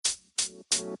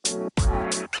All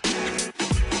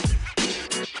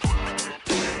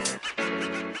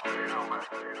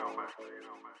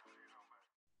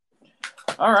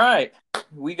right.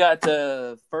 We got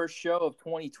the first show of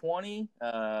 2020,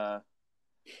 right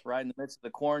in the midst of the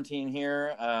quarantine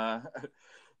here.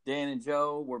 Dan and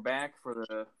Joe, we're back in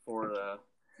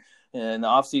the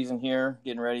off season here,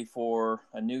 getting ready for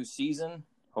a new season.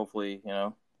 Hopefully,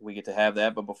 we get to have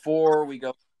that. But before we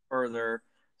go further,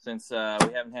 since we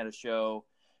haven't had a show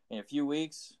in a few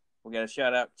weeks, we got to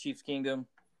shout out Chiefs Kingdom,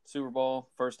 Super Bowl,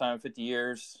 first time in 50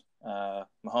 years.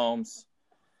 Mahomes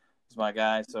is my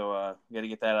guy, so we got to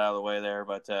get that out of the way there.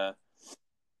 But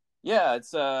yeah,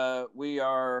 it's we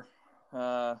are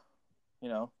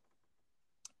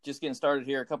just getting started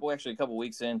here. A couple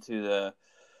weeks into the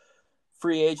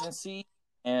free agency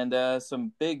and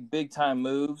some big time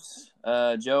moves.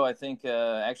 Joe, I think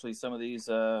actually some of these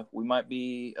we might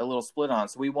be a little split on.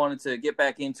 So we wanted to get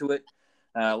back into it.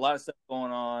 A lot of stuff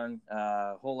going on,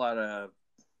 a whole lot of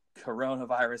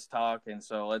coronavirus talk, and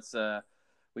so let's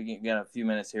we can get a few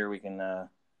minutes here. We can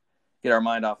get our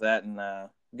mind off that, and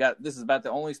this is about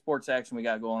the only sports action we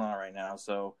got going on right now.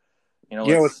 So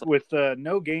with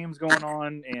no games going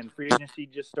on and free agency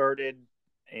just started.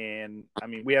 And I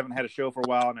mean, we haven't had a show for a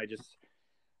while, and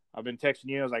I've been texting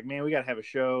you. I was like, man, we got to have a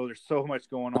show. There's so much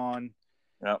going on.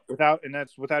 Yep.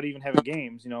 Without even having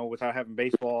games, without having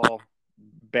baseball,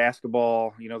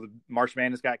 basketball, the March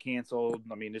Madness got canceled.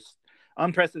 I mean, it's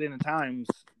unprecedented times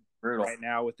right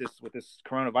now with this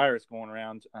coronavirus going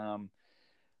around.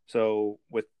 So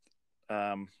with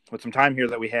some time here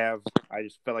that we have, I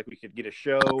just felt like we could get a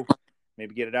show,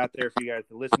 maybe get it out there for you guys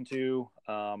to listen to,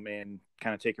 and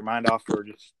kind of take your mind off for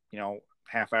just,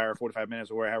 half hour, 45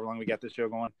 minutes, or however long we got this show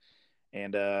going,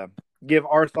 and give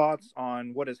our thoughts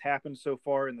on what has happened so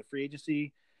far in the free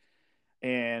agency.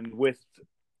 And with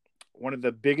one of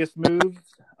the biggest moves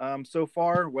so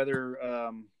far, whether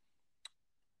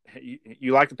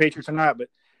you like the Patriots or not, but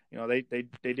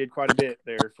they did quite a bit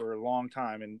there for a long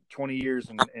time. In 20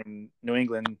 years in New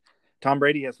England, Tom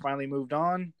Brady has finally moved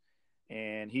on,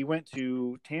 and he went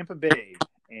to Tampa Bay.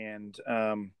 And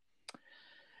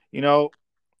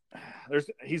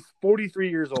he's 43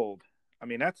 years old. I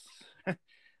mean,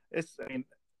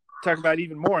 talk about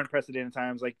even more unprecedented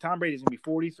times. Like, Tom Brady's gonna be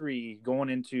 43 going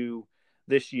into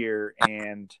this year,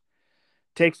 and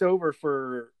takes over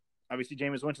for, obviously,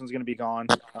 Jameis Winston's going to be gone.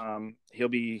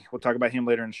 We'll talk about him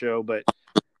later in the show, but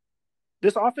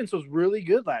this offense was really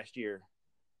good last year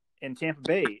in Tampa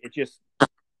Bay. It just,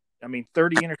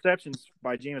 30 interceptions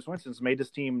by Jameis Winston's made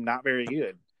this team not very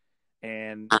good.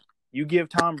 And you give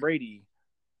Tom Brady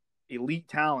elite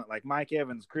talent like Mike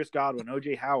Evans, Chris Godwin,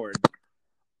 O.J. Howard,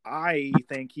 I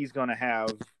think he's going to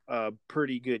have a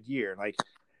pretty good year. Like,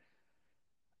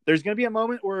 there's going to be a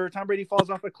moment where Tom Brady falls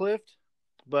off a cliff,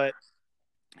 but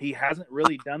he hasn't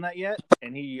really done that yet,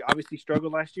 and he obviously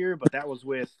struggled last year, but that was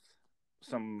with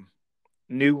some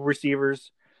new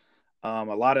receivers, a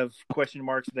lot of question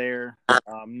marks there,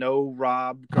 no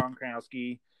Rob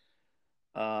Gronkowski,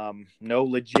 no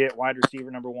legit wide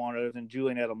receiver number one other than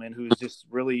Julian Edelman, who's just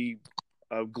really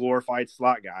a glorified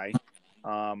slot guy.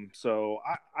 So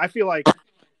I feel like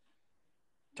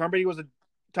Tom Brady was a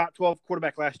top 12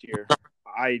 quarterback last year.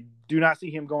 I do not see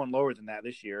him going lower than that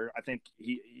this year. I think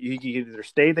he can either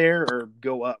stay there or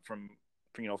go up from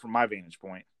my vantage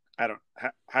point.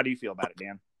 How do you feel about it,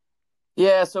 Dan?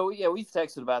 Yeah, so we've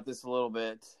texted about this a little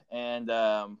bit, and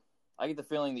I get the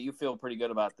feeling that you feel pretty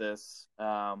good about this.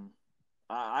 My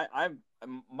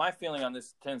feeling on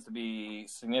this tends to be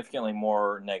significantly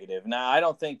more negative. Now, I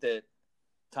don't think that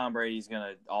Tom Brady's going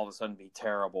to all of a sudden be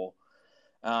terrible,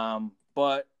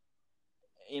 but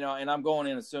and I'm going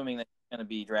in assuming that he's going to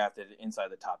be drafted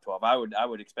inside the top 12. I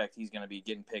would expect he's going to be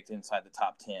getting picked inside the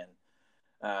top 10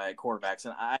 at quarterbacks,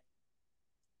 and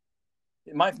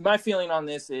my feeling on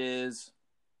this is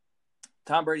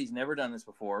Tom Brady's never done this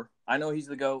before. I know he's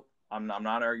the GOAT. I'm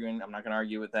not arguing. I'm not going to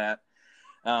argue with that.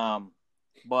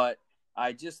 But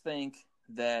I just think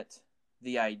that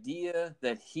the idea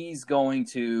that he's going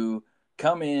to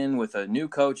come in with a new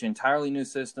coach, entirely new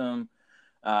system,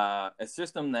 a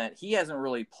system that he hasn't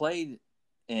really played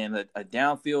in, a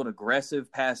downfield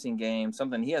aggressive passing game,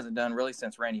 something he hasn't done really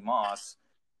since Randy Moss,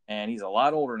 and he's a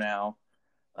lot older now.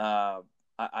 To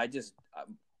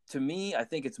me, I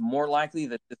think it's more likely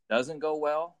that this doesn't go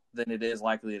well than it is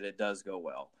likely that it does go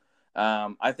well.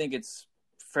 I think it's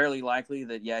fairly likely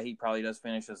that, he probably does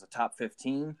finish as a top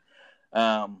 15.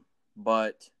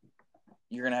 But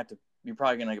you're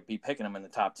probably going to be picking him in the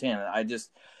top 10. I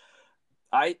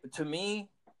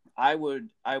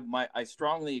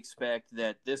strongly expect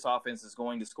that this offense is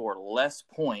going to score less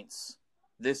points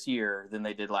this year than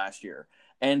they did last year.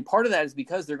 And part of that is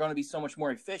because they're going to be so much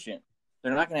more efficient.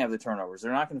 They're not going to have the turnovers.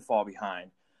 They're not going to fall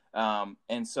behind.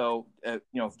 And so,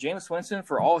 Jameis Winston,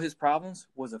 for all his problems,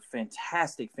 was a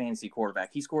fantastic fantasy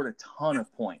quarterback. He scored a ton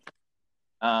of points.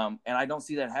 And I don't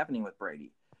see that happening with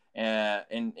Brady.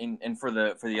 And for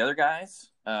the other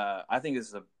guys, I think this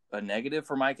is a negative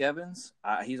for Mike Evans.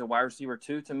 He's a wide receiver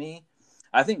 2 to me.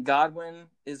 I think Godwin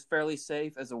is fairly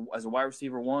safe as a wide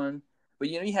receiver 1. But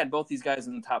you had both these guys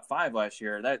in the top 5 last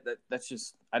year. That's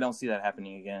just, I don't see that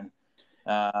happening again.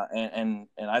 And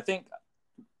I think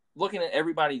looking at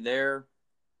everybody there,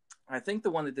 I think the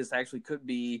one that this actually could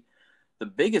be the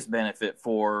biggest benefit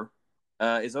for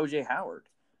is OJ Howard,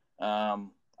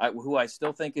 who I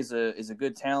still think is a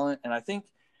good talent. And I think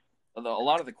a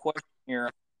lot of the question here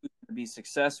to be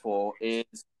successful is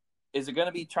it going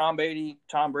to be Tom Brady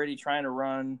trying to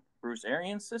run Bruce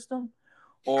Arians' system,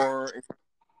 or is it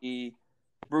be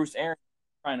Bruce Arians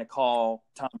trying to call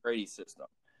Tom Brady's system?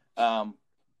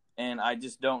 And I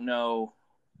just don't know.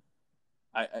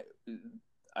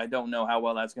 I don't know how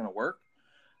well that's going to work.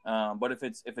 But if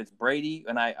it's Brady,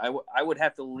 and I would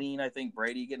have to lean, I think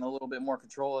Brady getting a little bit more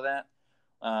control of that.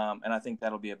 And I think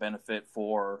that'll be a benefit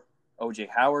for OJ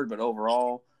Howard. But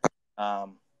overall,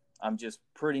 I'm just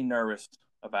pretty nervous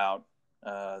about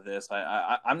this.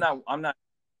 I'm not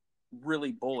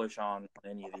really bullish on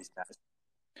any of these guys.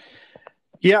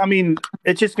 Yeah, I mean,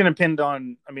 it's just going to depend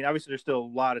on. I mean, obviously, there's still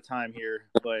a lot of time here,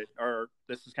 but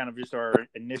this is kind of just our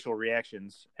initial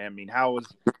reactions. I mean, how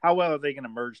well are they going to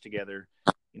merge together?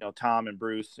 Tom and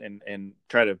Bruce, and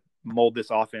try to mold this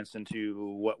offense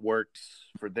into what works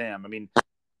for them. I mean,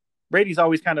 Brady's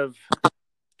always kind of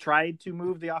tried to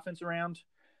move the offense around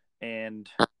and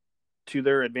to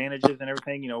their advantages and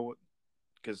everything.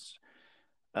 Because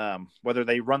whether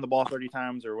they run the ball 30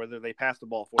 times or whether they pass the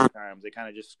ball 40 times, they kind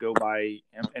of just go by.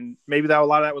 And maybe a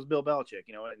lot of that was Bill Belichick,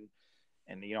 and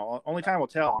only time will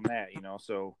tell on that,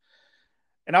 So,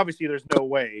 and obviously, there's no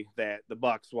way that the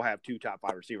Bucs will have 2 top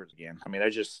 5 receivers again. I mean,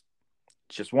 it's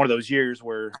just one of those years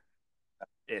where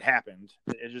it happened.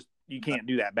 You can't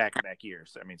do that back-to-back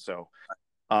years. I mean, so.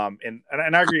 And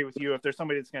I agree with you. If there's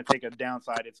somebody that's going to take a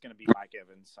downside, it's going to be Mike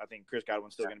Evans. I think Chris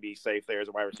Godwin's still going to be safe there as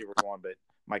a wide receiver 1, but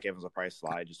Mike Evans will probably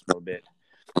slide just a little bit.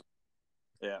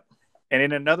 Yeah. And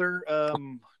in another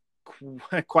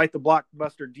quite the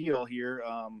blockbuster deal here,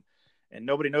 and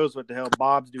nobody knows what the hell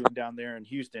Bob's doing down there in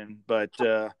Houston, but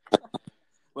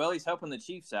well, he's helping the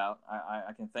Chiefs out.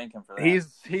 I can thank him for that.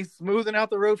 He's smoothing out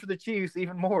the road for the Chiefs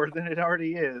even more than it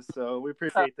already is. So we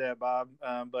appreciate that, Bob.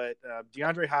 But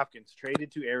DeAndre Hopkins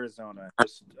traded to Arizona.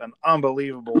 Just an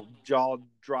unbelievable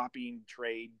jaw-dropping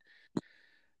trade.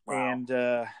 Wow. And,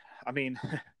 I mean,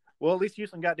 well, at least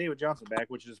Houston got David Johnson back,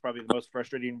 which is probably the most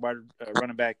frustrating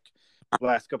running back the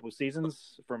last couple of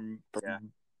seasons from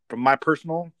my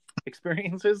personal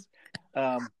experiences.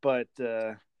 But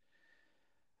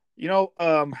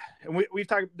and we've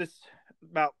talked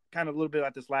about kind of a little bit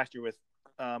about this last year with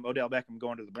Odell Beckham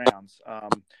going to the Browns.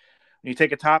 When you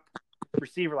take a top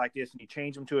receiver like this and you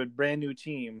change them to a brand new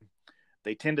team,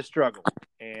 they tend to struggle.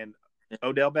 And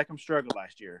Odell Beckham struggled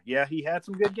last year. Yeah, he had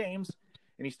some good games,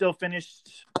 and he still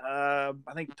finished, I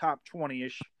think, top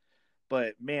 20-ish.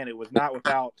 But, man, it was not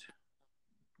without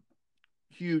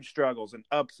huge struggles and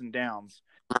ups and downs.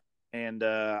 And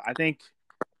I think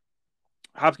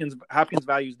Hopkins'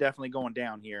 value is definitely going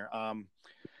down here.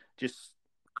 Just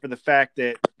for the fact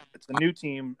that it's a new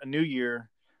team, a new year.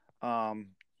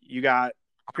 You got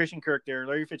Christian Kirk there,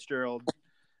 Larry Fitzgerald,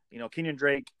 Kenyon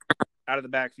Drake out of the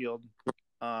backfield.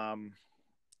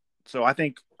 So I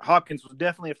think Hopkins was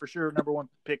definitely a for sure number 1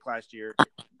 pick last year,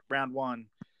 round 1.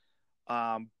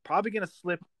 Probably going to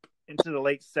slip into the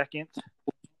late 2nd,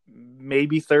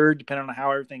 maybe 3rd, depending on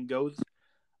how everything goes.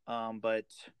 But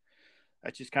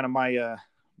that's just kind of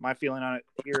my feeling on it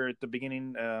here at the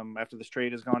beginning after this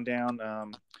trade has gone down.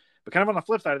 But kind of on the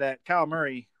flip side of that, Kyle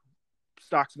Murray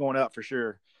stock's going up for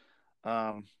sure.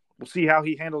 We'll see how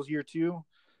he handles year 2.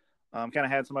 Kind of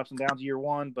had some ups and downs year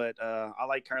 1, but I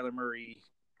like Kyler Murray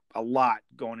a lot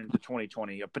going into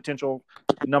 2020. A potential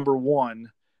number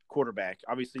 1 quarterback.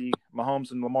 Obviously,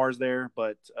 Mahomes and Lamar's there,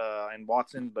 but and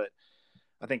Watson, but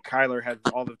I think Kyler has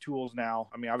all the tools now.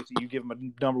 I mean, obviously, you give him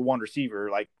a number 1 receiver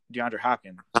like DeAndre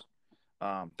Hopkins,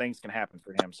 things can happen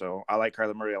for him. So I like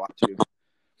Kyler Murray a lot too.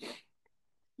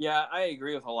 Yeah, I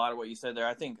agree with a lot of what you said there.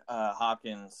 I think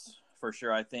Hopkins for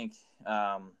sure. I think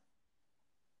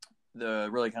the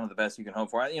really kind of the best you can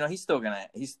hope for. He's still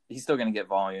gonna get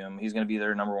volume. He's gonna be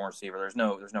their number 1 receiver. There's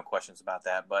no questions about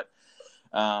that. But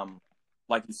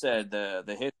like you said,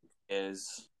 the hit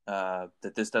is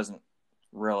that this doesn't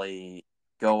really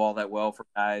go all that well for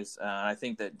guys. I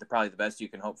think that probably the best you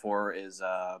can hope for is,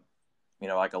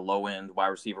 like a low end wide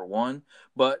receiver one.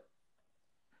 But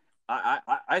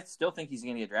I still think he's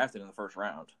going to get drafted in the first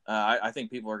round. I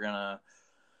think people are going to,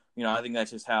 I think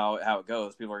that's just how it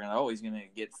goes. People are going to, he's going to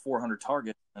get 400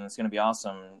 targets and it's going to be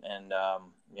awesome. And,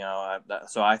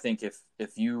 so I think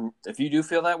if you do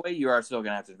feel that way, you are still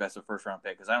going to have to invest a first round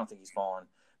pick, because I don't think he's fallen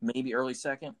maybe early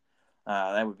second.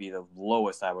 That would be the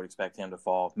lowest I would expect him to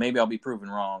fall. Maybe I'll be proven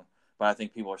wrong, but I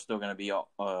think people are still going to be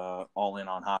all in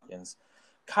on Hopkins.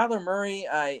 Kyler Murray,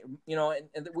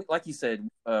 like you said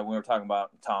when we were talking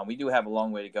about Tom, we do have a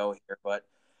long way to go here, but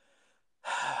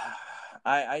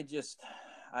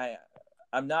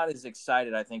I'm not as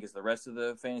excited, I think, as the rest of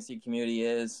the fantasy community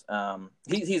is.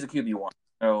 He's a QB1.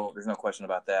 No, there's no question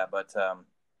about that. But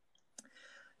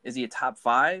is he a top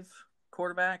 5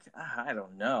 quarterback? I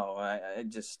don't know. I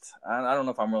don't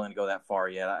know if I'm willing to go that far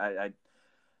yet.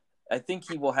 I think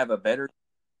he will have a better,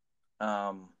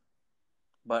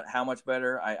 but how much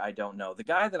better, I don't know. The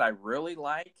guy that I really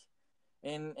like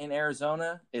in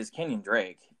Arizona is Kenyon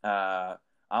Drake.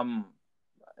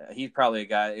 He's probably a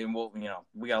guy, and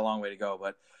we got a long way to go,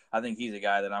 but I think he's a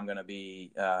guy that I'm going to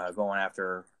be going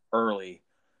after early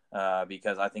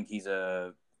because I think he's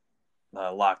a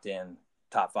locked in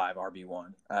top 5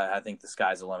 RB1. I think the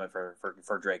sky's the limit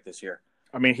for Drake this year.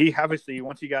 I mean, he obviously,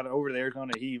 once he got over to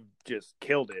Arizona, he just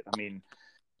killed it. I mean,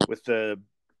 with the,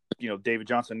 David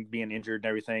Johnson being injured and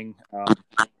everything,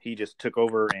 he just took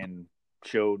over and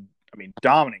showed,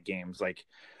 dominant games, like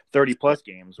 30-plus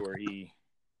games where he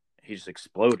just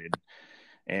exploded.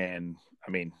 And,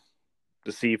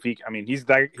 to see if he's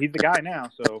the guy now.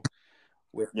 So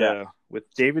with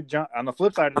David Johnson, on the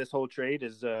flip side of this whole trade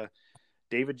is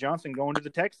David Johnson going to the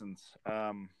Texans.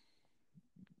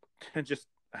 Just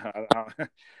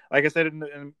like I said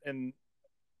in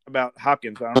about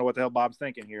Hopkins, I don't know what the hell Bob's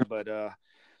thinking here, but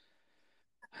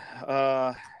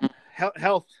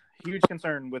health, huge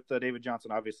concern with David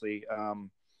Johnson. Obviously,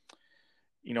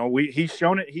 he's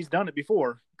shown it. He's done it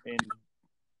before. And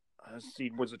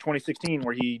was it 2016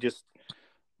 where he just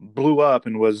blew up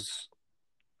and was,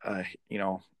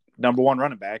 number 1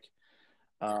 running back.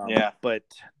 But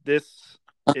this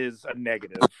is a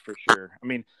negative for sure.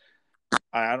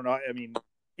 I don't know.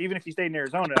 Even if he stayed in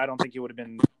Arizona, I don't think it would have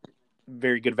been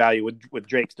very good value with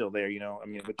Drake still there.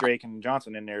 With Drake and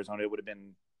Johnson in Arizona, it would have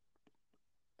been,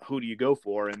 who do you go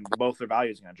for? And both their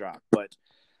values are going to drop. But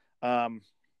I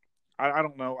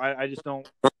don't know. I just don't.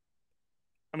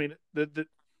 The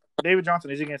David Johnson,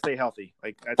 is he going to stay healthy?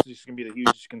 Like, that's just going to be the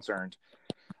huge concern.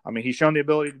 He's shown the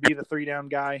ability to be the 3-down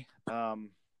guy,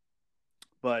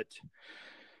 but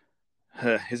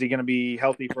is he going to be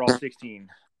healthy for all 16?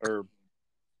 Or,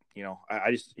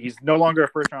 he's no longer a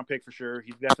first-round pick for sure.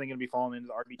 He's definitely going to be falling into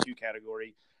the RB2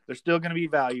 category. There's still going to be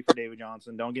value for David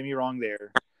Johnson. Don't get me wrong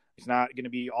there. He's not going to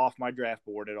be off my draft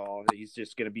board at all. He's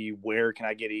just going to be, where can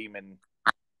I get him,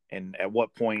 and at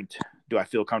what point do I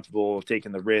feel comfortable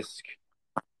taking the risk?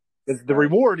 Because the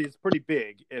reward is pretty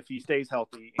big if he stays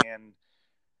healthy, and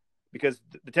because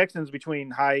the Texans,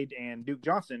 between Hyde and Duke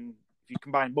Johnson, if you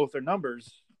combine both their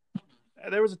numbers,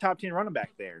 there was a top 10 running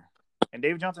back there, and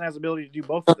David Johnson has the ability to do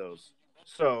both of those.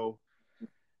 So,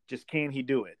 just can he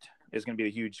do it is going to be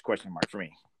a huge question mark for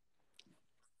me.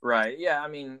 Right. Yeah.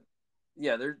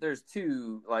 There's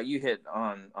two, like you hit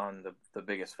on the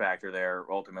biggest factor there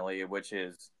ultimately, which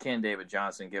is, can David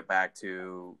Johnson get back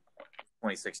to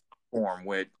 2016 form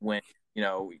when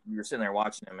you're sitting there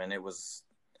watching him and it was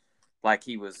like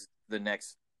he was the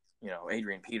next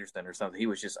Adrian Peterson or something. He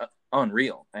was just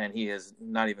unreal, and he has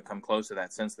not even come close to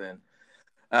that since then.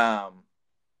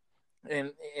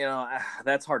 And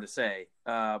that's hard to say,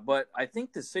 but I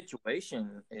think the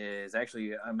situation is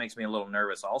actually makes me a little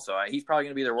nervous also. He's probably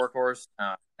going to be their workhorse.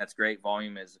 That's great.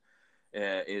 Volume is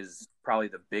probably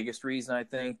the biggest reason, I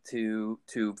think, to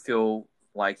feel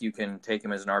like you can take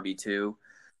him as an RB2.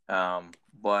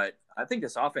 But I think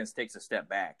this offense takes a step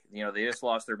back. They just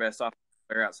lost their best offensive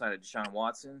player outside of Deshaun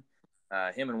Watson.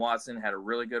 Him and Watson had a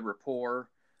really good rapport.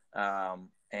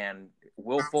 And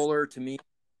Will Fuller, to me,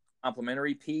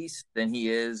 complimentary piece, then he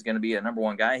is going to be a number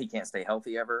 1 guy. He can't stay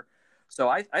healthy ever. So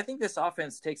I think this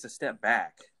offense takes a step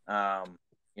back.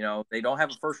 They don't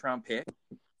have a first-round pick,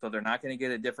 so they're not going to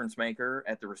get a difference maker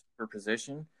at the receiver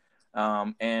position.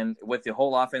 And with the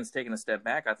whole offense taking a step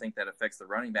back, I think that affects the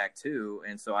running back too.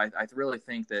 And so I really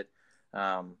think that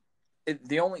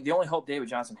the only hope David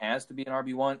Johnson has to be an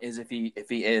RB1 is if he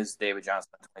is David Johnson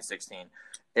in 2016.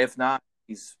 If not,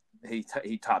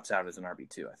 he tops out as an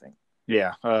RB2, I think.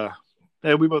 Yeah.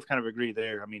 We both kind of agree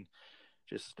there.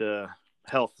 Just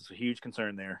health is a huge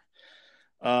concern there.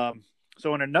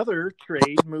 So in another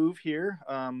trade move here,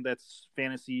 that's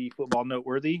fantasy football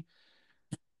noteworthy.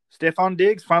 Stefon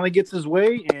Diggs finally gets his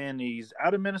way, and he's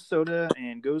out of Minnesota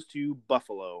and goes to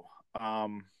Buffalo.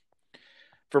 Um,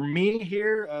 for me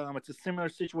here, it's a similar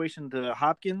situation to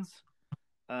Hopkins,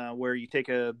 where you take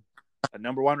a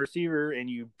number one receiver and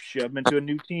you shove him into a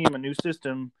new team, a new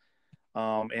system,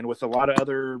 and with a lot of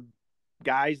other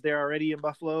guys there already in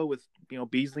Buffalo, with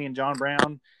Beasley and John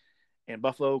Brown, and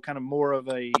Buffalo kind of more of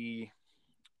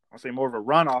I'll say more of a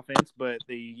run offense, but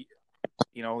they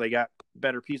got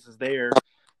better pieces there,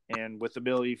 and with the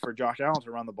ability for Josh Allen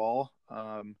to run the ball.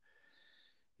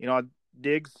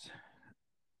 Diggs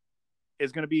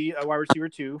is going to be a wide receiver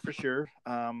too, for sure.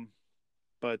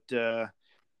 But I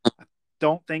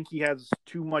don't think he has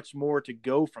too much more to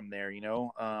go from there.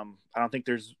 I don't think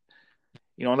there's,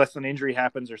 unless an injury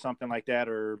happens or something like that,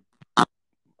 or I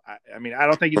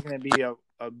don't think he's going to be a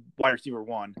wide receiver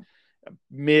one.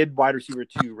 Mid wide receiver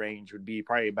 2 range would be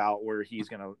probably about where he's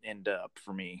going to end up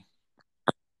for me.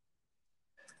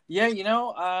 Yeah,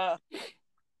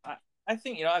 I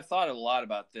think I've thought a lot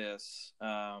about this,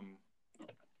 and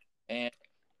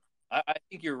I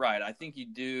think you're right. I think you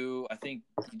do. I think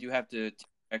you do have to take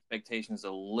expectations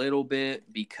a little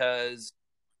bit because,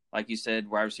 like you said,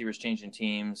 wide receivers changing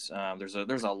teams. There's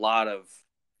a lot of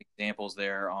examples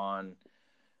there on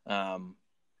that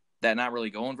not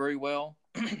really going very well.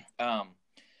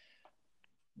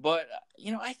 But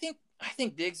I think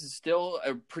Diggs is still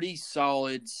a pretty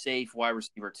solid, safe wide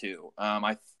receiver too.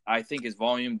 I think his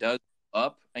volume does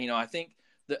up. I think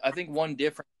one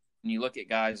difference when you look at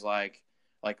guys like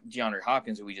DeAndre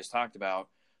Hopkins, who we just talked about,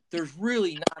 there's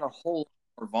really not a whole lot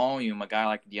more volume a guy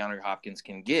like DeAndre Hopkins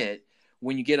can get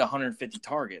when you get 150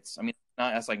 targets.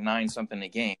 That's like 9 something a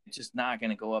game. It's just not going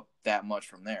to go up that much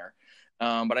from there.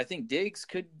 But I think Diggs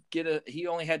could he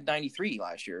only had 93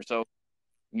 last year. So,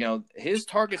 his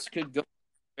targets could go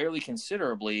fairly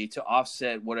considerably to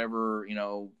offset whatever,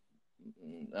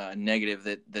 negative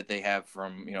that they have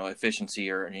from,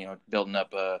 efficiency or, building up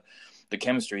the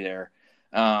chemistry there.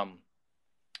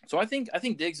 So I think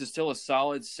Diggs is still a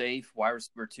solid, safe wide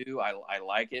receiver too. I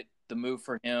like it, the move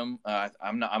for him. I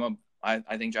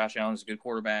think Josh Allen is a good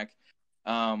quarterback.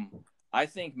 I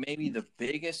think maybe the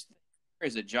biggest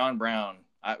is that John Brown.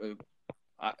 To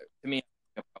me,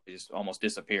 he'll probably just almost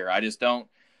disappear. I just don't.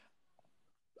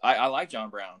 I like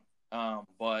John Brown,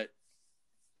 but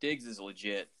Diggs is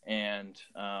legit, and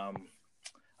I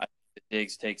think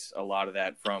Diggs takes a lot of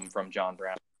that from John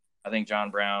Brown. I think John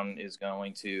Brown is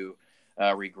going to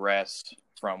regress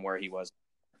from where he was.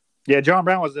 Yeah, John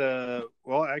Brown was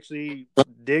actually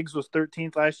Diggs was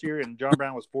 13th last year, and John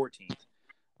Brown was 14th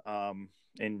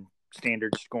in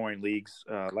standard scoring leagues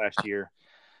last year.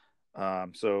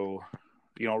 So,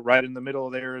 right in the middle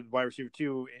of their wide receiver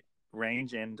 2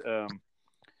 range, and I'm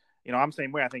the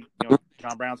same way. I think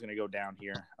John Brown's going to go down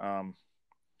here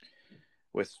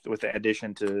with the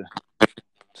addition to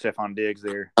Stefon Diggs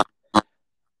there.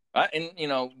 And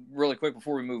really quick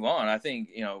before we move on, I think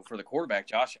for the quarterback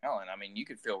Josh Allen, you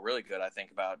could feel really good. I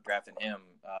think about drafting him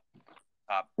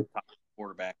top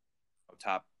quarterback,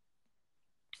 top.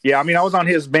 Yeah, I was on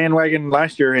his bandwagon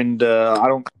last year, and I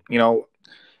don't,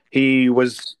 he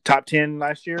was top 10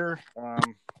 last year. I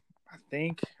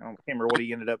think I can't remember what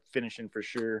he ended up finishing for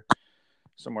sure,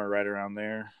 somewhere right around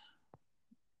there.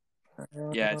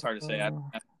 Yeah, it's hard to say. Yeah.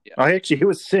 Oh, actually, he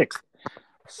was sixth.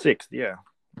 Yeah.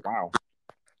 Wow.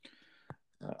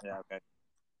 Yeah. Okay.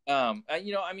 I'm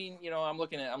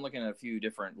looking at a few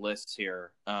different lists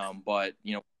here. But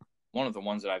one of the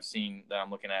ones that I've seen that I'm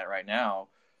looking at right now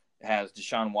has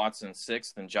Deshaun Watson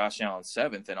 6th and Josh Allen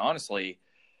 7th. And honestly,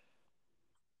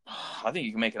 I think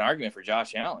you can make an argument for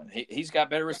Josh Allen. He's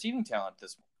got better receiving talent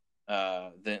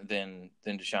than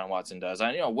Deshaun Watson does.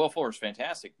 I know Will Fuller's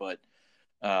fantastic, but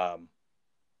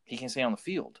he can't stay on the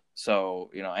field. So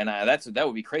and that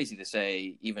would be crazy to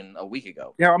say even a week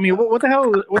ago. Yeah, what the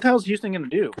hell? What the hell is Houston going to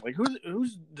do? Like,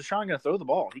 who's Deshaun going to throw the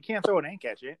ball? He can't throw it and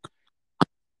catch it.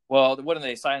 Well, wouldn't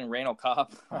they sign Randall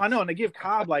Cobb? I know, and they give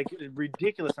Cobb like a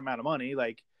ridiculous amount of money.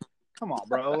 Like, come on,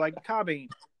 bro. Like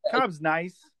Cobb's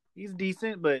nice. He's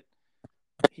decent, but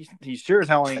he sure as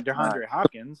hell ain't DeAndre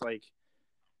Hopkins. Like,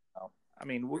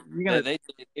 you're gonna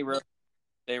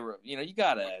they were you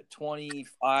got a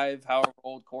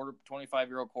 25-year-old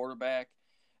quarterback,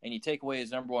 and you take away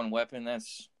his number one weapon.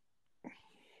 That's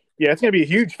it's gonna be a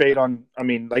huge fade on.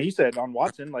 Like you said, on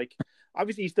Watson. Like,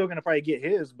 obviously he's still gonna probably get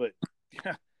his, but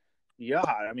yeah,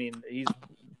 he's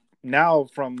now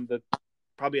from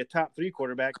probably a top 3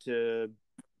 quarterback to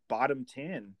bottom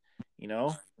 10.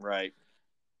 Right.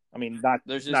 Not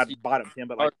bottom 10,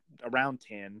 but like around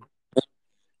 10.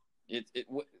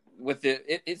 with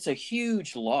it's a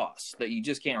huge loss that you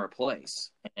just can't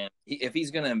replace. And if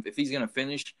he's gonna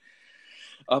finish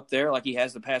up there like he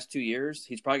has the past 2 years,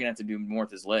 he's probably gonna have to do more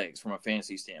with his legs from a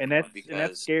fantasy standpoint. And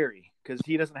that's scary because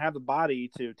he doesn't have the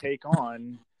body to take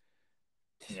on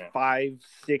 5-6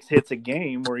 hits a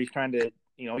game where he's trying to,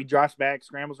 he drops back,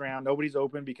 scrambles around, nobody's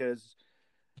open because,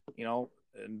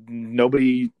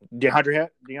 nobody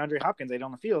DeAndre Hopkins ain't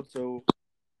on the field. So,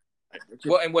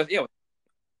 with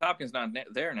Hopkins not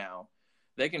there now,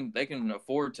 they can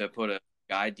afford to put a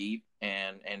guy deep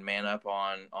and man up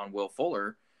on Will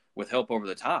Fuller with help over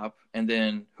the top, and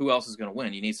then who else is going to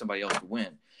win? You need somebody else to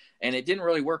win, and it didn't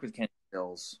really work with Kenny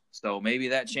Stills, so maybe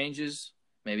that changes.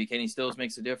 Maybe Kenny Stills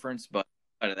makes a difference, but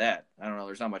out of that, I don't know.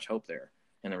 There's not much hope there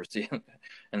in the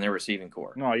receiving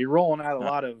core. No, you're rolling out a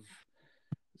lot of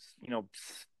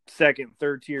second,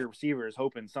 third tier receivers,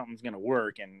 hoping something's going to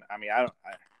work, and I mean,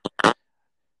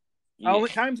 only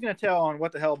time's going to tell on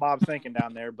what the hell Bob's thinking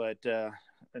down there, but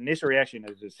initial reaction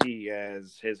is to see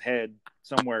as his head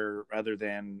somewhere other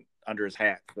than under his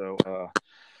hat. So,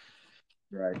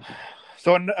 right.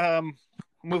 So,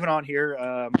 moving on here,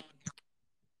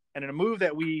 and in a move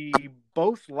that we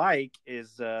both like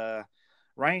is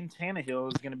Ryan Tannehill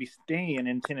is going to be staying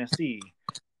in Tennessee,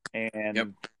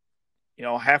 and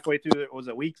halfway through it was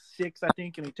week 6, I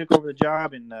think, and he took over the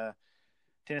job, and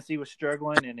Tennessee was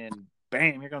struggling, and then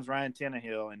bam, here comes Ryan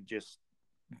Tannehill and just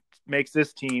makes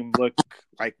this team look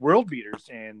like world beaters.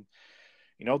 And,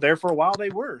 there for a while they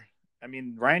were. I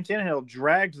mean, Ryan Tannehill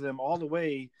dragged them all the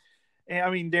way. And, I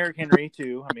mean, Derrick Henry,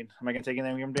 too. I mean, I'm not going to take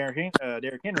anything from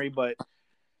Derrick Henry, but,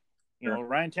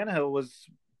 Ryan Tannehill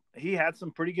he had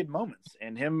some pretty good moments.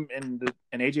 And him and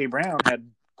A.J. Brown had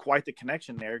quite the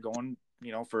connection there going,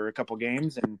 for a couple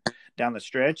games and down the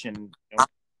stretch. And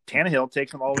Tannehill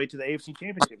takes them all the way to the AFC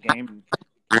Championship game. And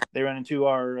they run into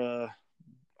our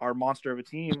monster of a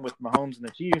team with Mahomes and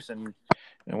the Chiefs, and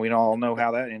we all know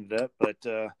how that ended up. But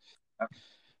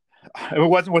it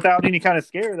wasn't without any kind of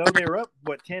scare, though. They were up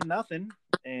 10-0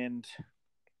 and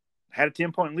had a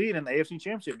 10-point lead in the AFC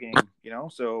Championship game.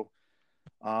 So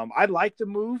I like the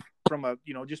move from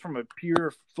just from a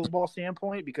pure football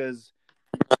standpoint because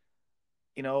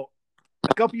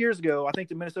a couple years ago I think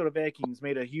the Minnesota Vikings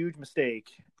made a huge mistake.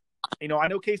 I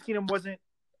know Case Keenum wasn't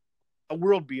a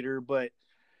world beater, but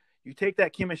you take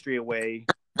that chemistry away,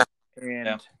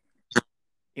 and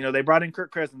they brought in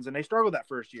Kirk Cousins, and they struggled that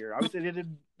first year. Obviously,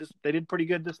 they did pretty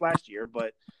good this last year,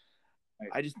 but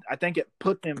I think it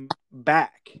put them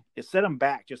back. It set them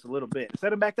back just a little bit. It set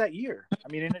them back that year.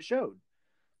 I mean, and it showed.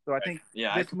 So I think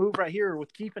this move right here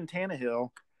with keeping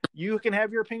Tannehill, you can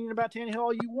have your opinion about Tannehill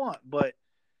all you want, but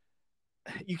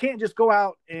you can't just go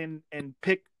out and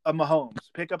pick a Mahomes,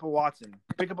 pick up a Watson,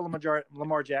 pick up a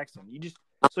Lamar Jackson.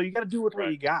 So you got to do with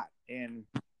what you got. And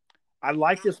I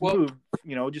like this move,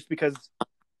 just because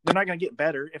they're not going to get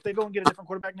better. If they go and get a different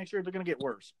quarterback next year, they're going to get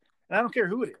worse. And I don't care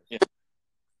who it is. Yeah.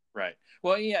 Right.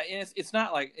 Well, yeah, and it's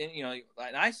not like,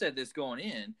 and I said this going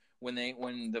in when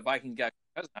the Vikings got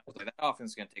Cousins, I was like, that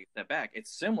offense is going to take a step back.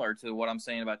 It's similar to what I'm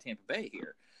saying about Tampa Bay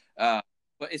here.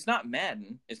 But it's not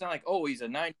Madden. It's not like, oh, he's a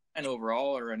 99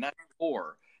 overall or a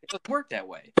 94. It doesn't work that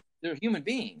way. They're human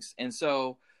beings. And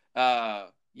so,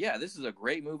 this is a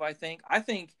great move, I think. I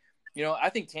think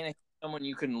Tannehill is someone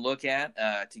you can look at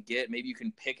to get. Maybe you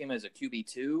can pick him as a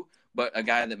QB2, but a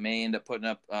guy that may end up putting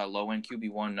up low-end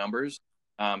QB1 numbers.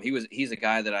 He's a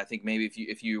guy that I think maybe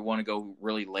if you want to go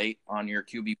really late on your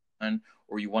QB1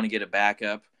 or you want to get a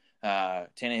backup,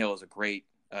 Tannehill is a great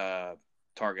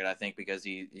target, I think, because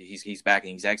he's back in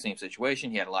the exact same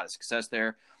situation. He had a lot of success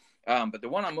there. But the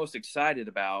one I'm most excited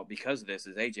about because of this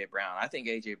is A.J. Brown. I think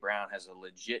A.J. Brown has a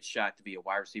legit shot to be a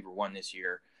wide receiver 1 this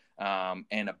year.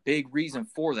 And a big reason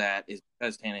for that is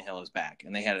because Tannehill is back.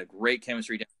 And they had a great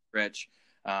chemistry down the stretch.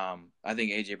 I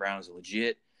think A.J. Brown is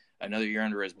legit. Another year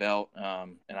under his belt.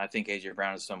 And I think A.J.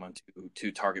 Brown is someone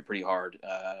to target pretty hard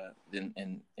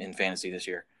in fantasy this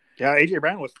year. Yeah, A.J.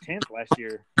 Brown was 10th last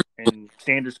year in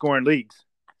standard scoring leagues.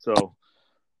 So,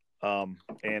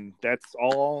 and that's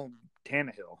all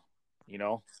Tannehill.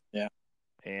 Yeah.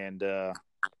 And,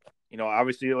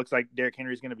 obviously it looks like Derrick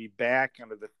Henry is going to be back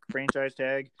under the franchise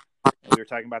tag. And we were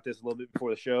talking about this a little bit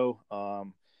before the show.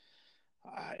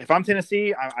 If I'm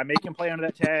Tennessee, I make him play under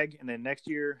that tag. And then next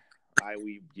year,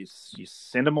 you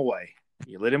send him away.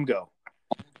 You let him go.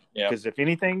 Yeah. Because if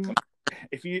anything,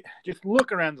 if you just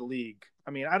look around the league,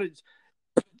 I mean,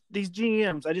 these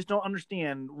GMs, I just don't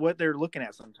understand what they're looking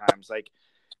at sometimes. Like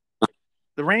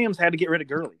the Rams had to get rid of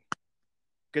Gurley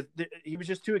because he was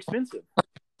just too expensive,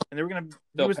 and they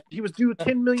were he was due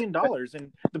 $10 million,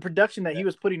 and the production that he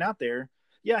was putting out there.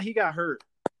 Yeah, he got hurt,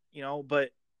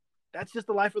 but that's just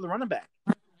the life of the running back.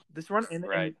 This run and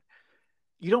Right.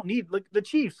 you don't need like the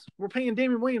Chiefs. We're paying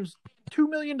Damien Williams $2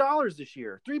 million this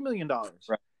year, $3 million,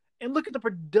 Right. and look at the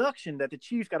production that the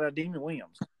Chiefs got out of Damien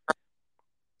Williams.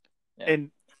 Yeah.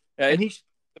 And Yeah, and he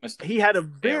had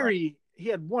right. he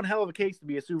had one hell of a case to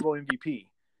be a Super Bowl MVP,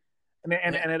 and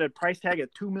at a price tag of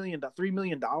 $3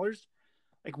 million.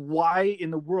 Like, why in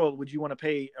the world would you want to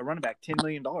pay a running back $10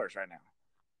 million right now?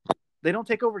 They don't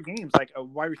take over games like a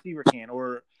wide receiver can,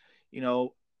 or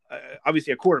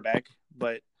obviously a quarterback,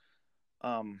 but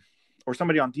or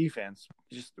somebody on defense.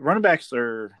 Just running backs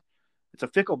it's a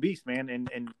fickle beast, man,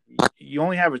 and you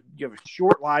have a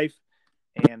short life,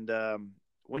 and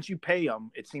once you pay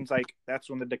them, it seems like that's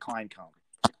when the decline comes.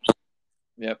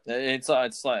 Yep, it's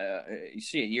like you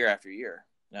see it year after year,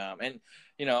 and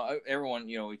everyone,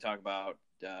 we talk about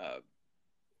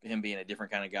him being a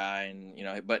different kind of guy, and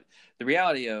but the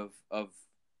reality of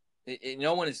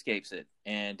no one escapes it,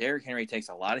 and Derrick Henry takes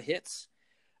a lot of hits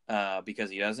because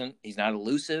he's not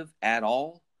elusive at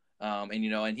all,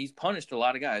 and he's punished a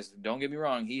lot of guys. Don't get me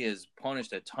wrong, he has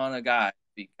punished a ton of guys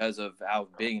because of how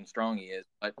big and strong he is,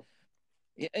 but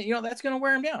that's going to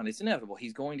wear him down. It's inevitable.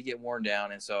 He's going to get worn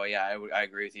down. And so, yeah, I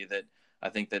agree with you that I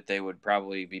think that they would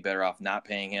probably be better off not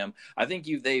paying him. I think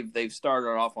they've started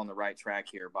off on the right track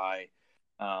here by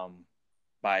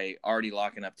already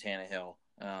locking up Tannehill.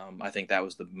 I think that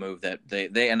was the move that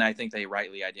they and I think they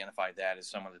rightly identified that as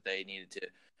someone that they needed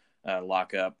to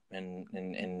lock up. And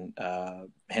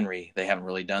Henry, they haven't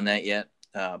really done that yet,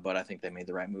 but I think they made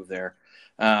the right move there.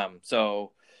 Another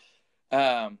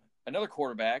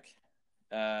quarterback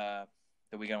that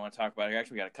we want to talk about here.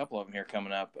 Actually, we got a couple of them here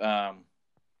coming up.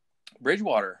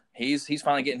 Bridgewater, he's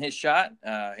finally getting his shot.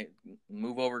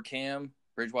 Move over Cam.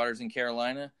 Bridgewater's in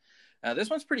Carolina. This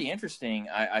one's pretty interesting,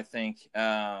 I think.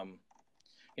 I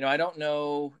don't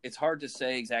know. It's hard to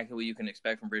say exactly what you can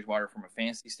expect from Bridgewater from a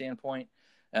fantasy standpoint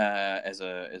as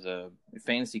a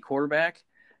fantasy quarterback.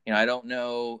 I don't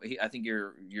know. I think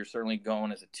you're certainly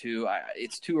going as a 2.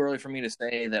 It's too early for me to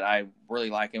say that I really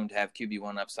like him to have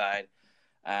QB1 upside.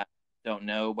 I don't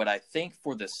know, but I think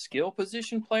for the skill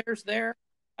position players there,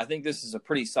 I think this is a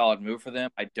pretty solid move for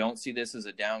them. I don't see this as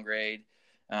a downgrade.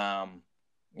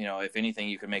 If anything,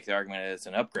 you could make the argument that it's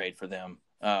an upgrade for them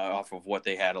off of what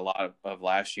they had a lot of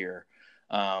last year.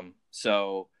 I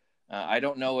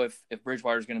don't know if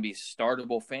Bridgewater is going to be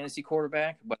startable fantasy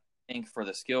quarterback, but I think for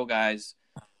the skill guys,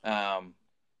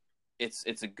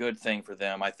 it's a good thing for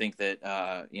them. I think that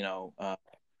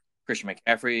Christian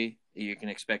McCaffrey, you can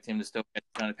expect him to still get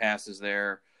a ton of passes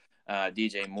there.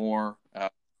 DJ Moore,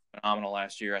 phenomenal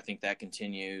last year. I think that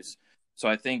continues. So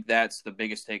I think that's the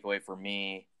biggest takeaway for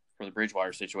me for the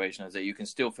Bridgewater situation is that you can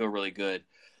still feel really good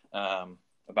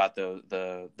about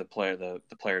the players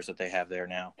that they have there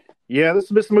now. Yeah,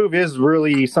 this move is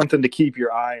really something to keep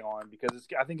your eye on because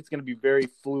I think it's going to be very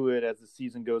fluid as the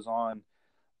season goes on.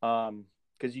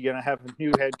 Because you're going to have a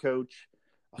new head coach,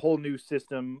 a whole new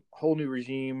system, whole new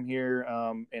regime here,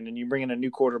 and then you bring in a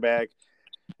new quarterback.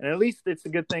 And at least it's a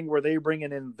good thing where they're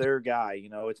bringing in their guy.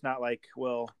 It's not like,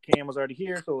 well, Cam was already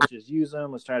here, so let's just use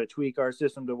him. Let's try to tweak our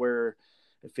system to where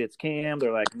it fits Cam.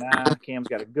 They're like, nah, Cam's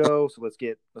got to go, so let's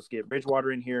get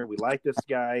Bridgewater in here. We like this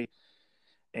guy.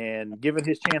 And given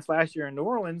his chance last year in New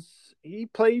Orleans, he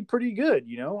played pretty good,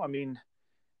 I mean,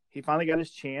 he finally got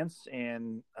his chance,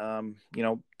 and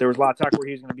there was a lot of talk where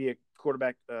he was going to be a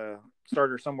quarterback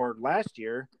starter somewhere last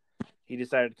year. He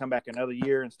decided to come back another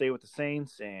year and stay with the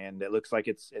Saints, and it looks like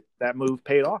that move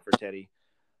paid off for Teddy.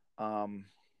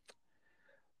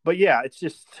 But yeah, it's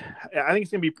just I think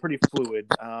it's going to be pretty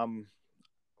fluid.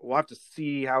 We'll have to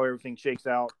see how everything shakes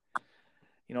out.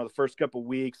 The first couple of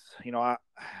weeks.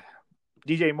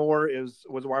 DJ Moore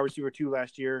was a wide receiver 2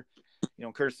 last year.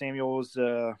 Curtis Samuel was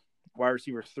wide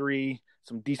receiver 3,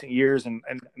 some decent years, and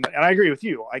I agree with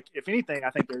you. Like, if anything,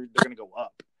 I think they're going to go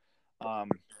up.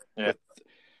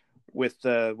 With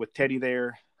Teddy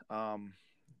there,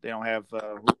 they don't have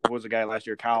who was the guy last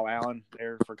year, Kyle Allen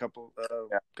there for a couple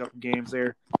games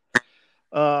there.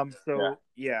 And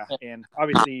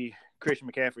obviously Christian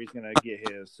McCaffrey is going to get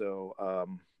his. So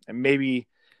and maybe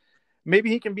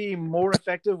he can be more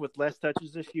effective with less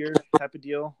touches this year, type of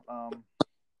deal.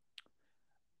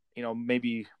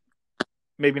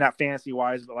 Maybe not fantasy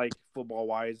wise, but like football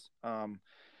wise.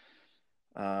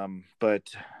 But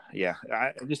yeah,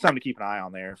 just something to keep an eye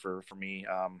on there for me.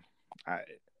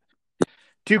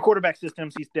 2 quarterback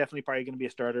systems, he's definitely probably going to be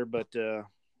a starter, but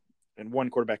in 1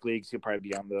 quarterback leagues, he'll probably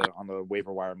be on the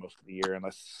waiver wire most of the year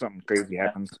unless something crazy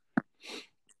happens.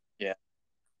 Yeah.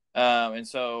 And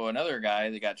so another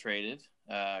guy that got traded,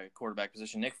 quarterback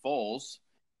position, Nick Foles.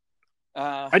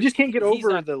 I just can't get He's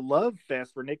over not. the love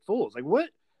fest for Nick Foles. Like,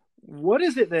 what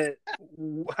is it that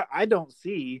I don't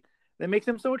see that makes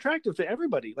him so attractive to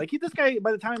everybody? Like, this guy,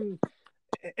 by the time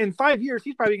in 5 years,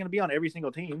 he's probably going to be on every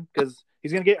single team because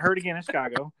he's going to get hurt again in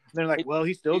Chicago. And they're like, well,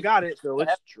 he still He's, got it, so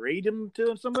let's trade him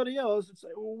to somebody else. It's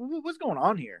like, what's going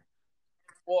on here?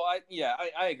 well,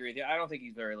 I agree with you. I don't think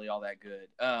he's really all that good.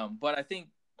 But I think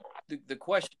the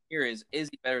question here is he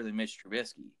better than Mitch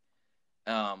Trubisky?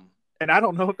 And I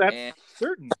don't know if that's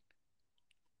certain.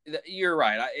 You're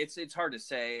right. It's hard to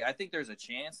say. I think there's a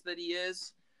chance that he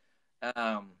is,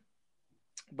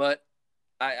 but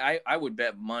I would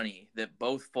bet money that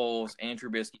both Foles and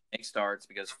Trubisky make starts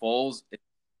because Foles is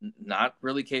not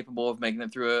really capable of making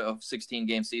it through a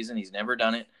 16-game season. He's never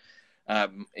done it,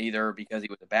 either because he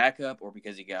was a backup or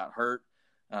because he got hurt.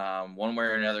 One way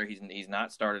or another, he's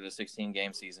not started a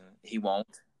 16-game season. He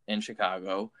won't in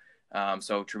Chicago.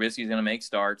 So Trubisky's going to make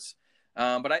starts.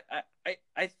 But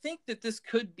I think that this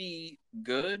could be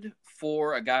good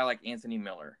for a guy like Anthony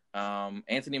Miller.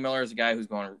 Anthony Miller is a guy who's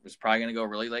probably going to go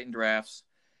really late in drafts.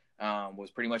 Was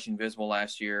pretty much invisible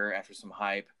last year after some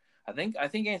hype. I think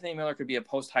Anthony Miller could be a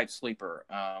post-hype sleeper.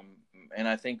 And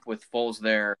I think with Foles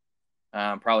there,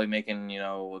 probably making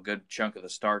a good chunk of the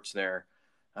starts there.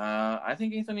 I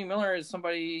think Anthony Miller is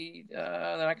somebody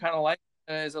that I kind of like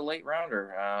as a late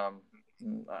rounder.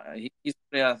 I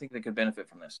think they could benefit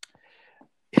from this.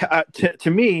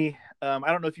 To me, I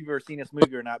don't know if you've ever seen this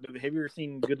movie or not, but have you ever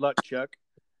seen Good Luck Chuck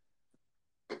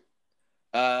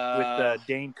with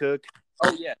Dane Cook?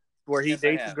 Oh yeah, where he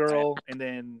dates a girl and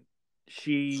then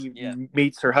she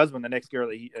meets her husband, the next girl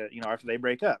that he, after they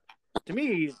break up. To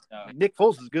me, Nick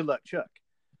Foles is Good Luck Chuck.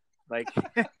 Like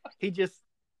he just,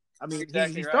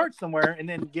 he starts somewhere and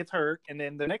then gets hurt, and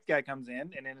then the next guy comes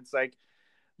in, and then it's like,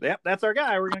 yep, that's our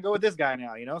guy. We're gonna go with this guy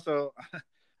now, So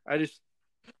I just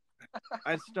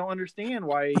don't understand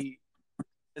why.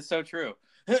 It's so true.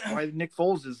 Why Nick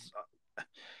Foles is.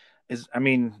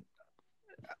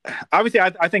 Obviously,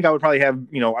 I think I would probably have,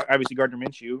 obviously Gardner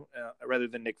Minshew rather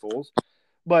than Nick Foles.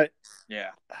 But,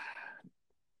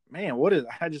 man,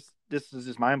 this is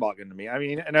just mind-boggling to me.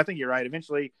 And I think you're right.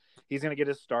 Eventually, he's going to get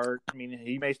a start.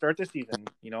 He may start this season,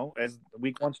 as the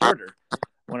week one starter.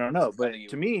 I don't know. But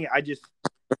to me, I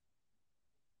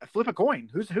flip a coin.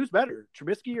 Who's better,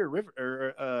 Trubisky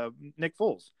or Nick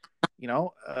Foles?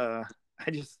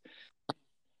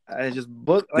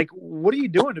 What are you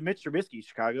doing to Mitch Trubisky,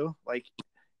 Chicago? Like,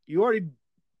 you already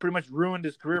pretty much ruined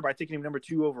his career by taking him number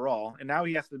 2 overall, and now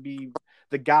he has to be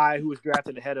the guy who was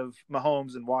drafted ahead of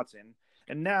Mahomes and Watson.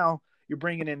 And now you're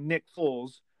bringing in Nick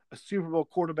Foles, a Super Bowl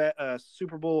quarterback, a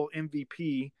Super Bowl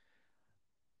MVP,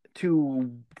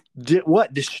 to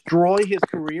destroy his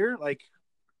career? Like,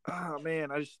 oh man,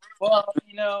 I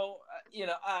don't know.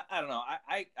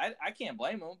 I can't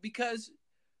blame him because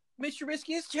Mitch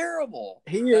Trubisky is terrible.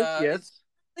 He is, yes.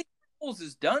 Foles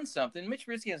has done something. Mitch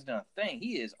Trubisky hasn't done a thing.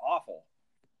 He is awful.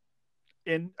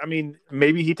 And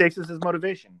maybe he takes this as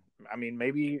motivation.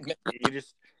 Maybe you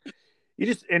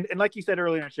just and like you said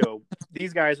earlier in the show,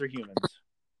 these guys are humans.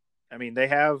 They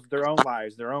have their own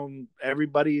lives, their own.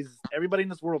 Everybody in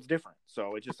this world's different.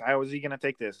 So it's just, how is he going to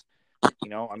take this?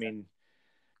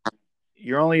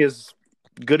 You're only as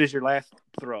good as your last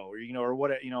throw, or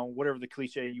whatever the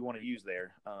cliche you want to use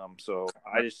there. So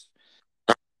I just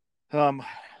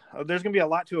there's going to be a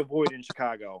lot to avoid in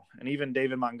Chicago, and even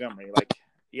David Montgomery. Like,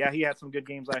 yeah, he had some good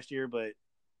games last year, but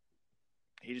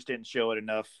he just didn't show it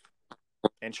enough,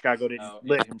 and Chicago didn't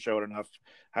let him show it enough.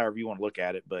 However you want to look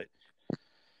at it, but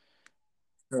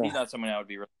he's not someone I would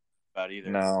be really about either.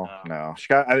 No.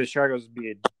 Chicago's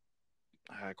be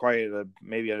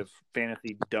maybe a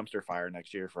fantasy dumpster fire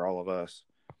next year for all of us.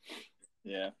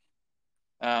 Yeah.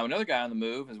 Another guy on the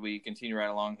move as we continue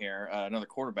right along here, another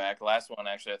quarterback, the last one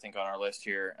actually I think on our list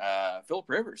here, Philip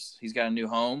Rivers. He's got a new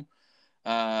home,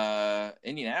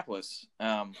 Indianapolis.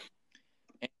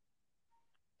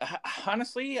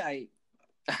 Honestly,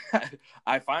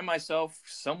 I find myself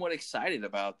somewhat excited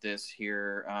about this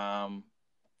here.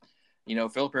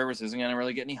 Philip Rivers isn't going to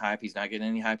really get any hype. He's not getting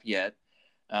any hype yet.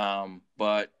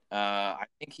 But I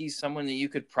think he's someone that you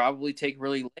could probably take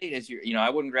really late as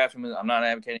I wouldn't draft him. I'm not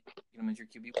advocating him as your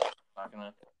QB. I'm not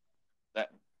gonna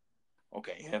that.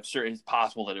 Okay, I'm sure it's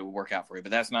possible that it would work out for you,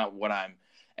 but that's not what I'm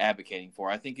advocating for.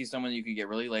 I think he's someone you could get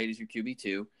really late as your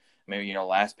QB2, maybe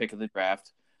last pick of the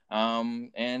draft,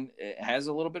 and it has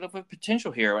a little bit of a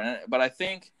potential here. But I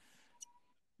think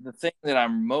the thing that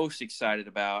I'm most excited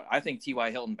about, I think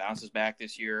T.Y. Hilton bounces back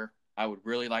this year. I would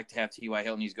really like to have T.Y.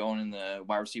 Hilton. He's going in the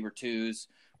wide receiver 2s.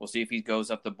 We'll see if he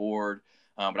goes up the board.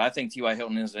 But I think T.Y.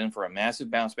 Hilton is in for a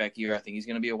massive bounce back year. I think he's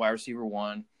going to be a wide receiver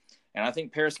 1. And I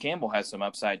think Paris Campbell has some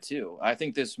upside too. I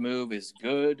think this move is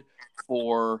good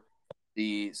for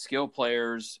the skill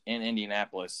players in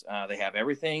Indianapolis. They have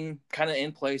everything kind of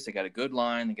in place. They got a good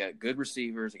line. They got good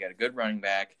receivers. They got a good running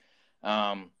back.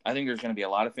 I think there's going to be a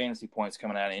lot of fantasy points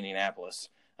coming out of Indianapolis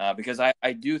because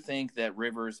I do think that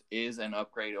Rivers is an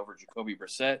upgrade over Jacoby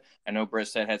Brissett. I know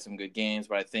Brissett had some good games,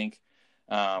 but I think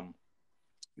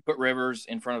you put Rivers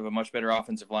in front of a much better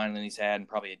offensive line than he's had in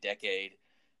probably a decade.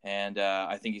 And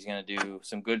I think he's going to do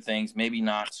some good things. Maybe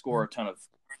not score a ton of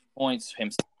points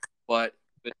himself, but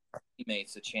good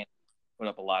teammates a chance to put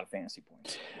up a lot of fantasy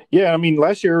points. Yeah, I mean,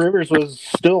 last year Rivers was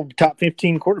still top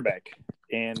 15 quarterback.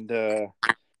 And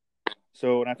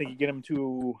and I think you get him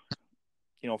to,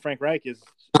 Frank Reich is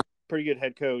pretty good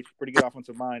head coach, pretty good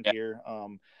offensive mind here.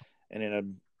 And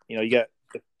then, you got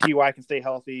if T.Y. can stay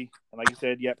healthy. And like you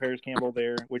said, you got Paris Campbell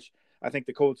there, which I think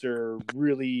the Colts are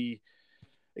really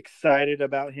excited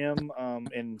about him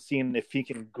and seeing if he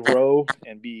can grow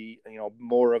and be,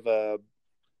 more of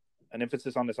an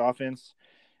emphasis on this offense.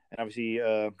 And obviously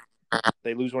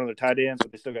they lose one of their tight ends,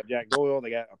 but they still got Jack Doyle. They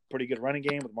got a pretty good running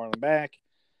game with Marlon back.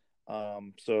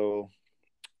 So,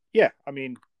 yeah, I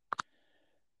mean,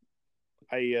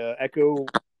 I echo,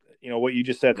 what you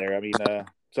just said there. I mean,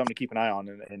 something to keep an eye on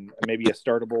and maybe a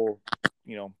startable,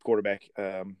 quarterback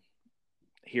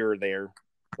here or there.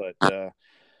 But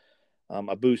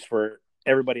a boost for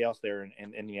everybody else there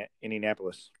in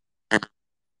Indianapolis.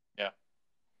 Yeah.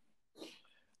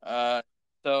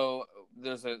 So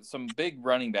there's some big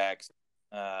running backs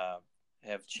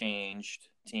have changed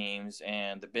teams,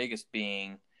 and the biggest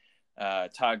being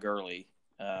Todd Gurley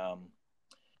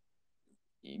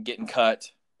getting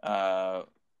cut,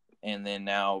 and then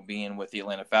now being with the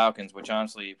Atlanta Falcons, which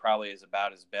honestly probably is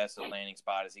about as best a landing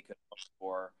spot as he could hope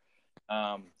for.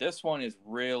 This one is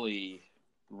really,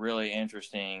 really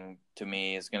interesting to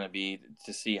me. Is going to be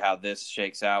to see how this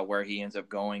shakes out, where he ends up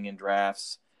going in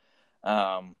drafts.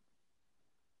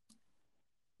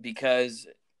 Because,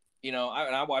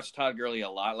 I watched Todd Gurley a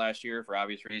lot last year for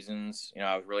obvious reasons.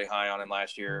 I was really high on him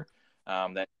last year.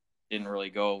 That didn't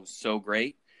really go so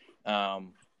great.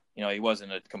 He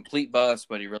wasn't a complete bust,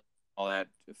 but he really wasn't all that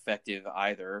effective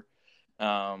either.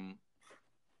 But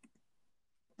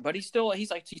he's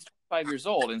 25 years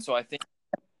old. And so I think,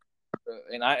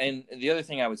 and the other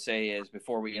thing I would say is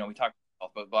before we talked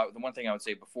about, but the one thing I would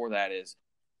say before that is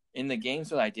in the games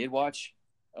that I did watch,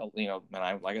 and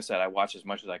like I said, I watched as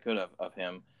much as I could of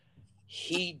him.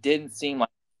 He didn't seem like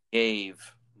he gave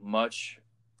much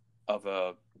of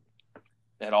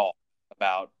at all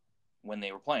about when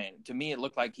they were playing. To me, it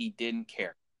looked like he didn't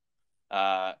care.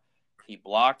 He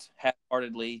blocked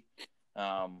half-heartedly.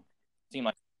 Seemed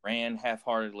like he ran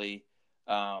half-heartedly.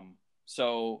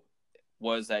 So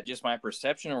was that just my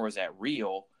perception, or was that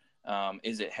real?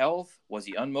 Is it health? Was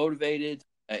he unmotivated?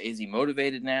 Is he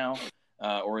motivated now?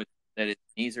 Or that his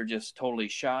knees are just totally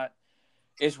shot?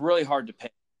 It's really hard to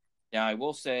pick. Now, I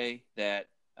will say that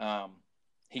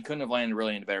he couldn't have landed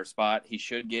really in a better spot. He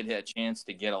should get a chance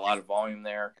to get a lot of volume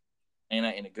there. And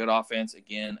in a good offense,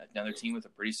 again, another team with a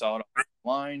pretty solid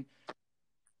line,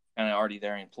 kind of already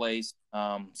there in place.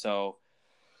 So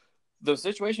the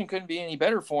situation couldn't be any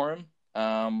better for him.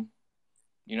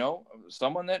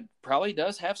 Someone that probably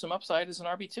does have some upside as an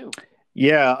RB2.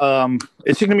 Yeah,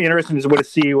 it's going to be interesting to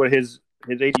see what his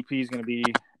ADP is going to be,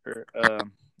 or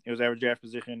his average draft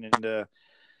position. And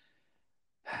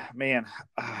man,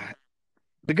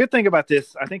 the good thing about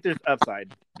this, I think there's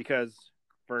upside because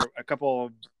for a couple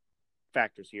of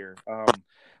factors here.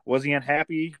 Was he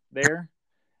unhappy there?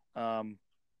 Or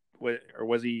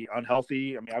was he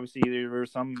unhealthy? I mean, obviously there were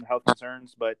some health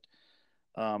concerns, but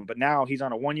now he's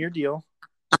on a 1-year deal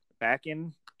back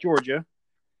in Georgia,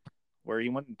 where he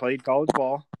went and played college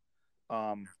ball.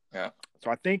 So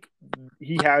I think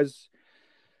he has,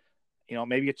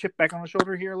 maybe a chip back on the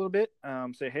shoulder here a little bit.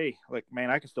 Say, hey, like,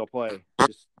 man, I can still play.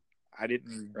 Just I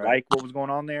didn't like what was going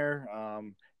on there. I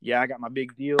got my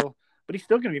big deal, but he's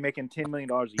still going to be making $10 million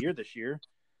a year this year.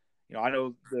 I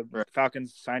know the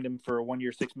Falcons signed him for a 1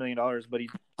 year, $6 million, but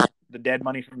the dead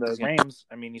money from the Rams.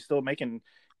 I mean, he's still like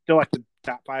the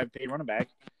top 5 paid running back.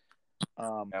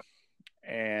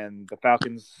 And the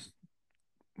Falcons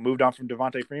moved on from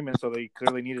Devontae Freeman, so they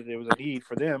clearly it was a need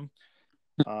for them.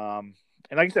 And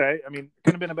like I said, I mean,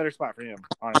 couldn't have been a better spot for him,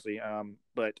 honestly.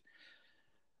 But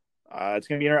it's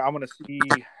going to be interesting. I want to see,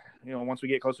 once we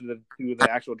get closer to the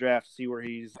actual draft, see where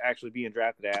he's actually being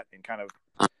drafted at, and kind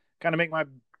of make my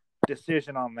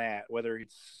decision on that. Whether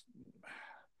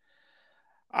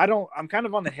I'm kind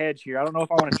of on the hedge here. I don't know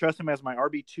if I want to trust him as my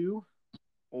RB2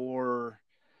 or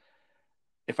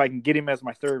if I can get him as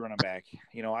my third running back,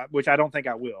 which I don't think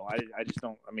I will. I just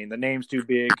don't. I mean, the name's too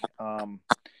big.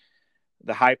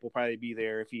 The hype will probably be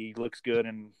there if he looks good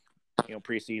in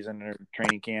preseason or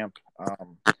training camp.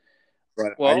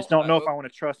 But I just don't know if I want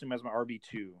to trust him as my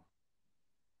RB2.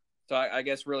 So I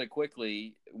guess really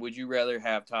quickly, would you rather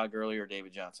have Todd Gurley or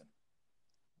David Johnson?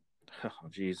 Oh,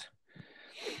 geez.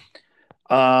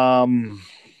 I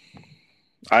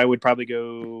would probably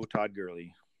go Todd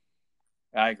Gurley.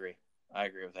 I agree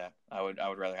with that. I would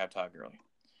rather have Todd Gurley.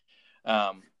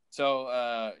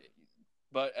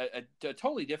 But a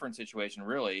totally different situation,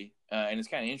 really, and it's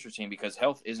kind of interesting because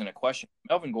health isn't a question.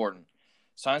 Melvin Gordon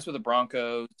signs with the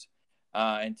Broncos,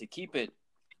 and to keep it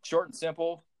short and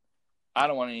simple, I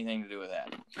don't want anything to do with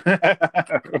that.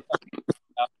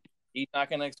 He's not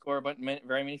going to score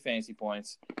very many fantasy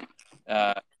points.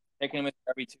 Taking him as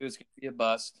RB2 is going to be a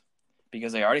bust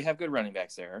because they already have good running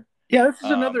backs there. Yeah, this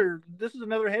is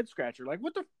another head scratcher. Like,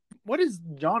 what is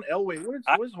John Elway? What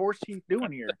is Horse Chief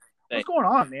doing here? What's going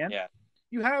on, man? Yeah.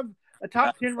 You have a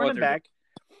top 10 running back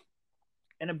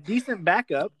and a decent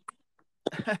backup,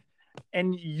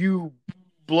 and you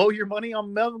blow your money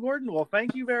on Melvin Gordon? Well,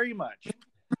 thank you very much.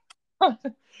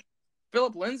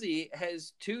 Philip Lindsay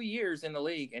has 2 years in the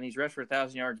league, and he's rushed for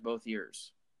 1,000 yards both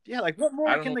years. Yeah, like, what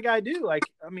more can the guy do? Like,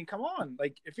 I mean, come on.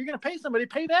 Like, if you're going to pay somebody,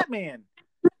 pay that man.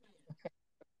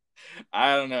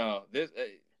 I don't know.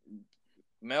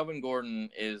 Melvin Gordon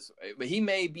he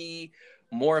may be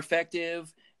more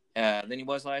effective than he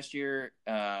was last year,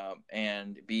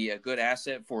 and be a good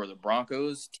asset for the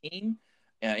Broncos team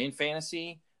in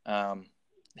fantasy.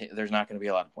 There's not going to be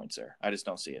a lot of points there. I just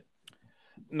don't see it.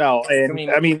 No, and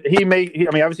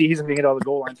obviously he's going to get all the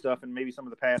goal line stuff and maybe some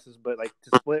of the passes, but like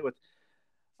to split with,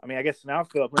 I guess now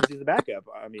Philip Lindsay's the backup.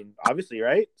 I mean, obviously,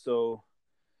 right? So,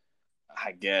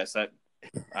 I guess that.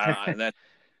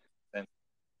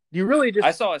 You really just.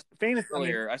 I saw a fantasy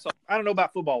earlier. I don't know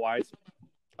about football wise.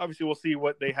 Obviously, we'll see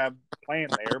what they have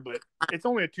planned there, but it's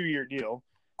only a 2-year deal.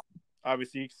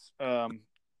 Obviously,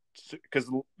 because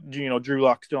Drew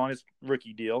Lock's still on his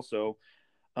rookie deal, so,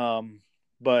 and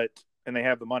they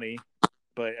have the money,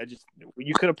 but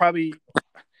you could have probably.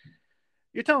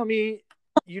 You're telling me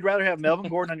you'd rather have Melvin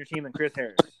Gordon on your team than Chris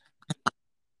Harris?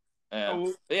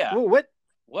 Yeah. What?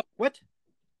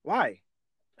 Why?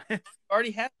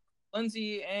 Already have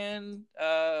Lindsay and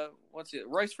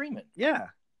Royce Freeman. Yeah,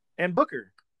 and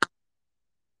Booker.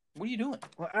 What are you doing?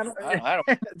 Well, I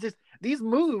don't. Just these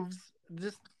moves.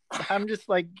 I'm just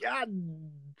like, God,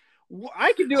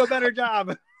 I can do a better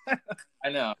job. I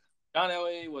know. John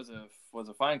Elway was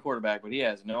a fine quarterback, but he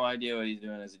has no idea what he's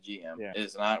doing as a GM. Yeah. It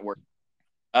is not working.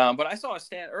 But I saw a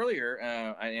stat earlier.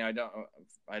 I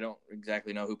don't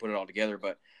exactly know who put it all together,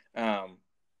 but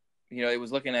it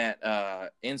was looking at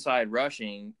inside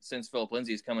rushing since Philip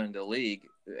Lindsay's coming into the league,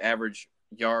 average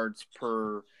yards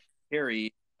per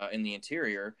carry in the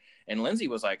interior, and Lindsay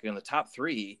was like in the top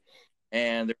 3,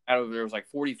 and there was like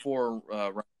 44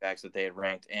 running backs that they had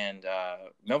ranked, and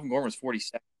Melvin Gordon was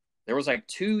 47. There was like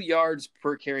 2 yards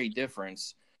per carry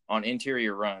difference on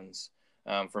interior runs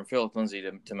from Philip Lindsay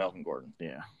to Melvin Gordon.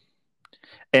 Yeah,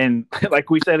 and like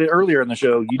we said it earlier in the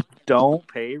show, you don't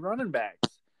pay running backs.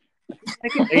 He's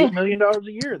making $8 million a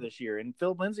year this year, and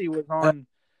Philip Lindsay was on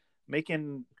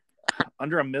making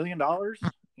under $1 million.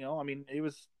 He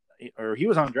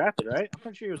was undrafted, right? I'm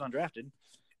pretty sure he was undrafted.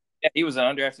 Yeah, he was an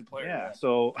undrafted player. Yeah.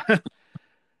 So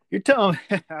you're telling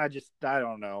me, I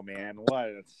don't know, man. What?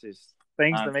 It's just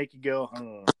things to make you go,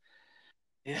 oh.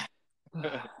 Yeah.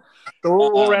 So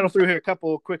we'll rattle through here a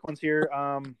couple of quick ones here.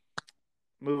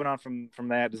 Moving on from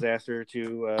that disaster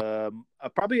to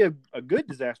probably a good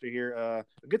disaster here, a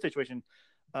good situation.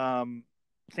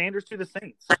 Sanders to the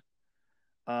Saints.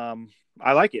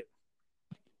 I like it.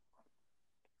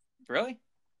 Really?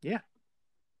 Yeah.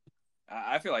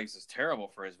 I feel like this is terrible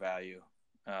for his value.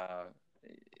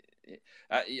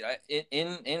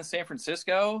 In San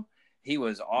Francisco, he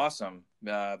was awesome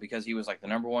because he was like the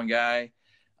number one guy.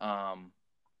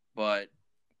 But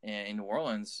in New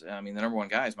Orleans, the number one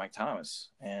guy is Mike Thomas,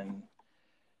 and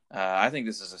I think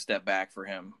this is a step back for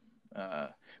him.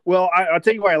 Well, I'll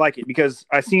tell you why I like it, because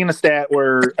I seen a stat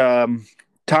where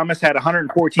Thomas had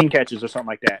 114 catches or something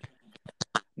like that.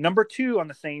 Number 2 on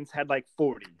the Saints had like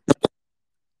 40.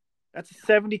 That's a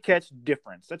 70 catch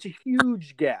difference. That's a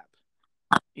huge gap,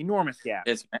 enormous gap.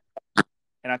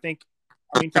 And I think,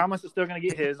 Thomas is still going to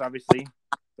get his, obviously,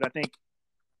 but I think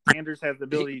Sanders has the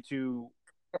ability to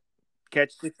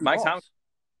catch 60 Mike balls. Thomas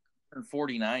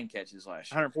 149 catches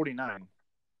last year. 149.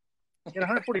 He had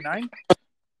 149?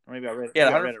 Or maybe I read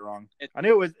it wrong. I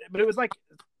knew it was, but it was like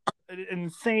an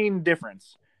insane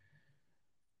difference.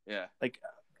 Yeah. Like,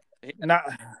 not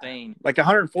insane. like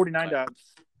 149 to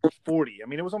 40. I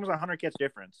mean, it was almost a 100 catch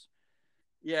difference.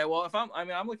 Yeah, well,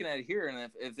 I'm looking at it here,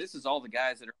 and if this is all the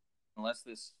guys that are, unless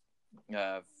this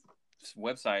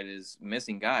website is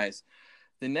missing guys,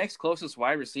 the next closest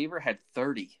wide receiver had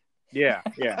 30. Yeah.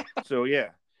 So yeah,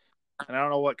 and I don't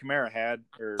know what Kamara had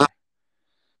or.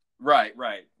 Right.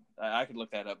 I could look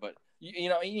that up, but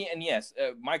and yes,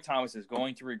 Mike Thomas is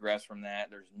going to regress from that.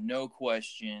 There's no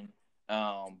question.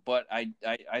 But I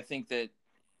think that,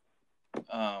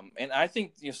 and I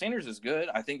think Sanders is good.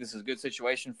 I think this is a good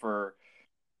situation for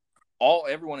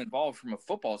everyone involved from a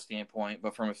football standpoint,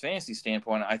 but from a fantasy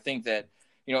standpoint, I think that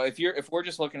if we're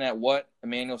just looking at what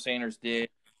Emmanuel Sanders did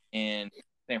in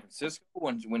San Francisco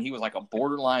when he was like a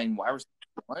borderline wide receiver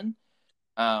one,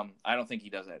 I don't think he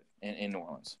does that in New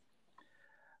Orleans.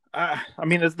 I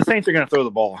mean, the Saints are going to throw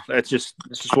the ball. That's just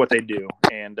what they do.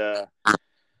 And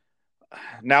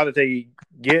now that they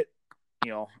get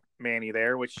Manny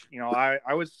there, which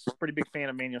I was a pretty big fan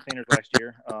of Emmanuel Sanders last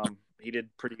year. He did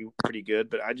pretty good,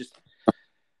 but I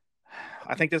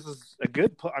think this is a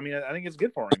good. I mean, I think it's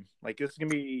good for him. Like, this is going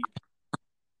to be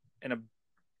he's going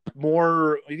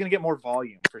to get more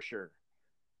volume for sure,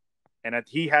 and that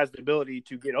he has the ability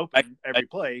to get open every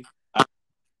play. I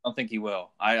don't think he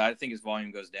will. I think his volume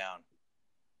goes down.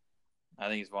 I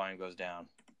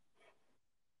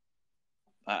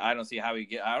don't see how he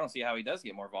does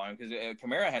get more volume, because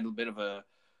Kamara had a bit of a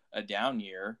down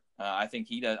year. I think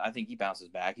he does. I think he bounces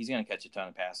back. He's going to catch a ton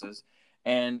of passes,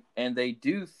 and they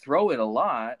do throw it a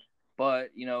lot. But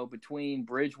between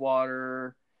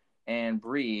Bridgewater and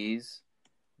Breeze,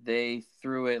 they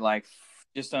threw it like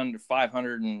just under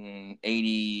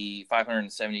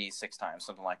 576 times,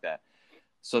 something like that.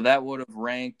 So that would have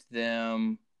ranked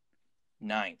them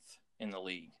 9th in the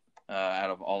league out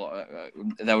of all. That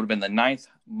would have been the 9th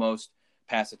most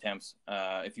pass attempts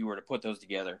if you were to put those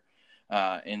together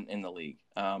in the league.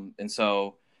 And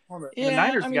so, the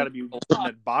Niners got to be in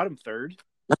the bottom third.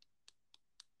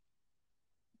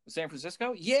 San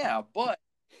Francisco, yeah, but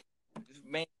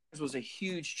man, was a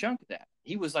huge chunk of that.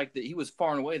 He was he was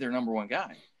far and away their number one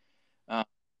guy,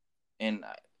 and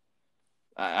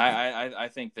I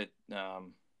think that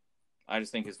I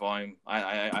just think his volume.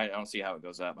 I don't see how it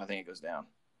goes up. I think it goes down.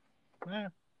 Yeah,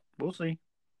 we'll see.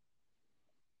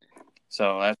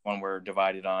 So that's one we're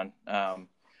divided on. A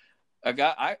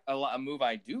move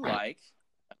I do like,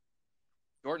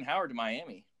 Jordan Howard to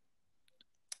Miami.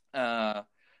 I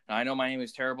know Miami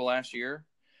was terrible last year,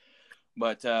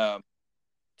 but to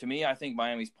me, I think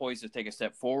Miami's poised to take a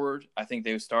step forward. I think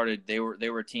they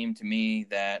were a team to me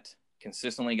that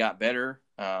consistently got better.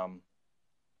 I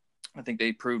think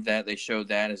they proved that. They showed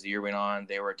that as the year went on.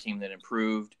 They were a team that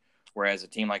improved, whereas a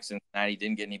team like Cincinnati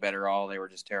didn't get any better at all. They were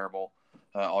just terrible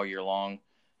all year long.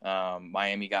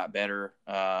 Miami got better.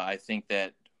 I think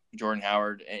that Jordan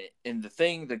Howard, and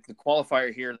the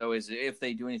qualifier here, though, is if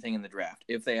they do anything in the draft.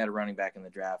 If they add a running back in the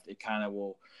draft, it kind of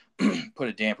will put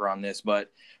a damper on this.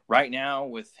 But right now,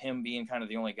 with him being kind of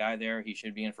the only guy there, he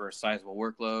should be in for a sizable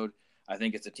workload. I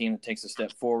think it's a team that takes a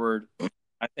step forward.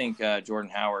 I think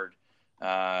Jordan Howard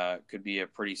could be a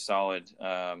pretty solid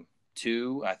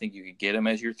 2. I think you could get him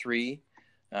as your 3,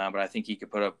 but I think he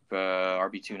could put up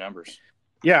RB2 numbers.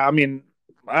 Yeah, I mean,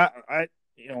 I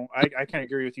kind of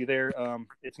agree with you there.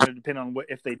 It's going to depend on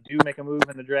if they do make a move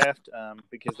in the draft,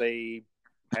 because they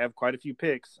have quite a few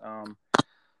picks.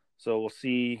 So we'll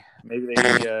see. Maybe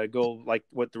they go like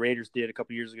what the Raiders did a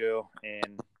couple years ago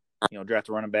and draft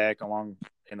a running back along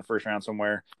in the first round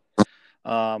somewhere.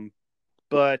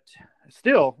 But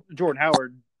still, Jordan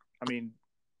Howard, I mean,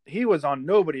 he was on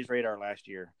nobody's radar last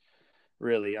year,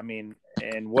 really. I mean,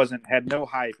 and had no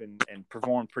hype and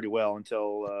performed pretty well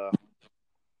until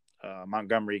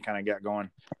Montgomery kind of got going.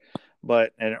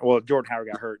 But Jordan Howard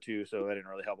got hurt too, so that didn't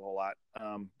really help a whole lot.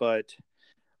 But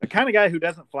the kind of guy who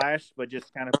doesn't flash, but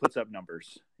just kind of puts up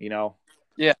numbers,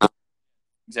 Yeah,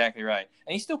 exactly right.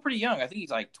 And he's still pretty young. I think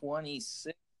he's like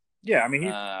 26. Yeah, I mean,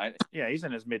 he's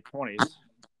in his mid-20s.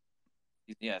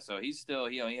 Yeah, so he's still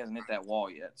he hasn't hit that wall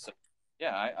yet. So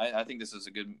yeah, I think this is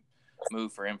a good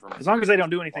move for him. As long as they don't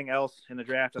do anything else in the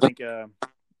draft, I think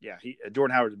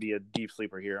Jordan Howard would be a deep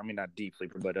sleeper here. I mean, not deep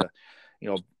sleeper, but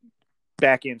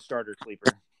back end starter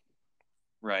sleeper.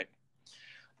 Right.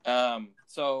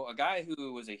 So a guy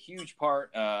who was a huge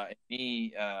part in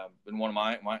me in one of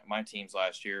my teams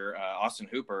last year, Austin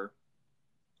Hooper.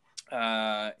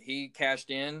 He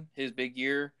cashed in his big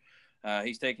year.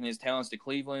 He's taking his talents to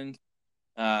Cleveland.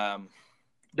 Don't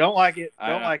like it.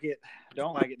 Don't like it,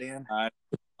 Dan.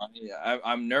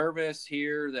 I'm nervous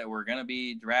here that we're going to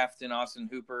be drafting Austin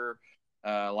Hooper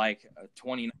like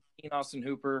 2019 Austin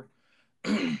Hooper.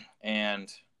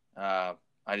 And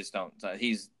I just don't.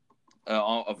 He's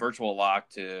a virtual lock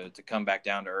to come back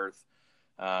down to earth.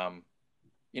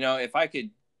 If I could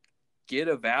get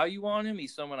a value on him,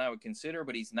 he's someone I would consider,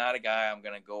 but he's not a guy I'm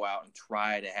going to go out and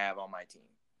try to have on my team.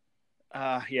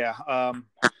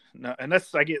 No,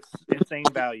 unless I get insane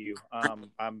value.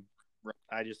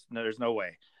 There's no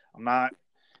way. I'm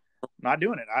not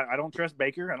doing it. I don't trust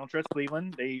Baker. I don't trust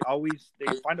Cleveland. They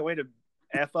find a way to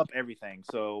F up everything.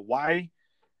 So why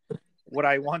would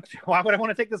I want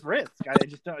to take this risk? It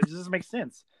just doesn't make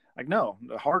sense. Like, no,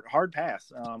 hard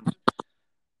pass.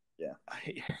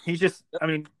 He's just, I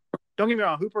mean, don't get me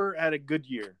wrong, Hooper had a good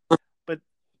year, but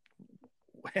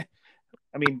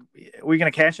I mean, we're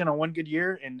going to cash in on one good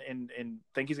year and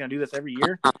think he's going to do this every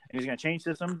year and he's going to change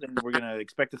systems and we're going to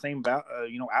expect the same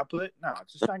output. No,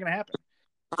 it's just not going to happen.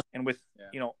 And with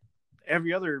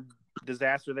every other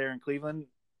disaster there in Cleveland,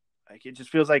 like, it just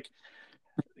feels like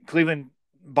Cleveland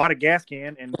bought a gas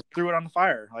can and threw it on the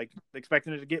fire, like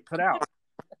expecting it to get put out.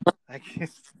 Like,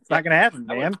 it's not going to happen,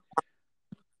 man.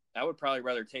 I would probably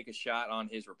rather take a shot on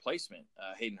his replacement,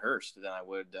 Hayden Hurst, than I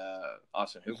would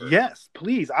Austin Hooper. Yes,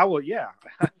 please. I will. Yeah,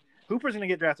 Hooper's going to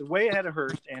get drafted way ahead of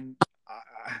Hurst, and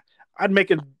I'd make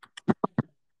a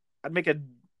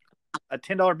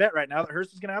 $10 bet right now that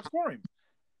Hurst is going to outscore him.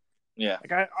 Yeah,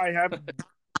 like I have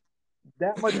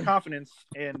that much confidence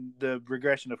in the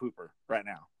regression of Hooper right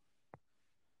now.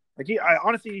 Like,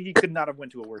 honestly, he could not have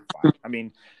went to a worse spot. I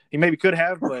mean, he maybe could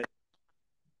have, but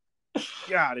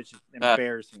God, it's just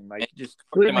embarrassing. Like, just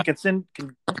Cleveland can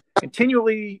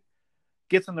continually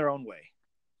gets in their own way.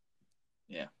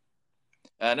 Yeah.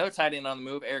 Another tight end on the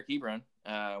move, Eric Ebron,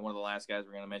 one of the last guys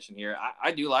we're going to mention here.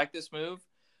 I do like this move.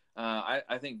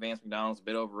 I think Vance McDonald's a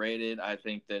bit overrated. I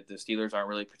think that the Steelers aren't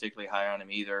really particularly high on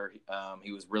him either.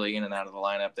 He was really in and out of the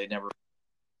lineup. They never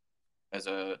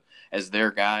as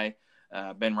their guy.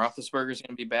 Ben Roethlisberger's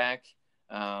going to be back.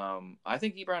 I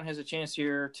think Ebron has a chance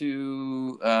here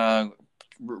to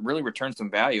really return some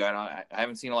value. I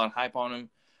haven't seen a lot of hype on him.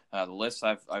 The lists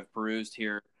I've perused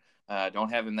here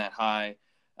don't have him that high.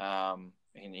 And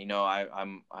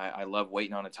I love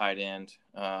waiting on a tight end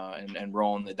and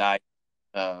rolling the dice.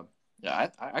 I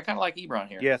kind of like Ebron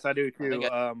here. Yes, I do too.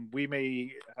 We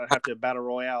may have to battle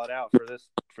royale it out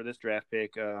for this draft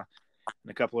pick in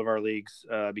a couple of our leagues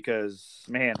because,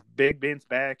 man, Big Ben's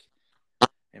back.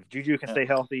 If Juju can stay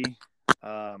healthy,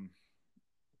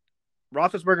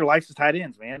 Roethlisberger likes his tight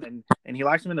ends, man, and he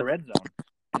likes them in the red zone.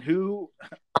 And who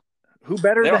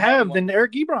better to have than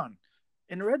Eric Ebron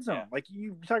in the red zone? Yeah. Like,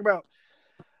 you talk about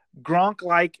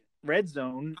Gronk-like red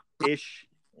zone-ish,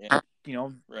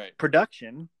 right.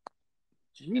 production.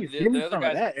 Jeez, give me some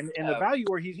of that. And the value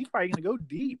where he's probably going to go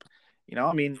deep.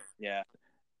 I mean, yeah.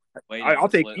 I'll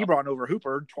take Ebron over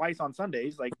Hooper twice on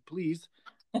Sundays. Like, please.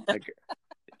 Like,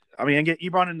 I mean, get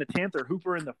Ebron in the 10th or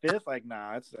Hooper in the 5th. Like,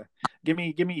 nah, it's give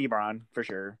me Ebron for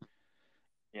sure.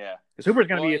 Yeah, because Hooper's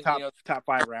going to be a top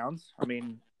 5 rounds. I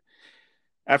mean,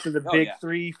 after the big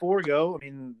 3-4 go, I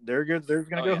mean, they're good. They're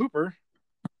going to go Hooper.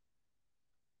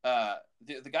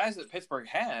 The guys that Pittsburgh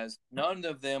has, none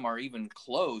of them are even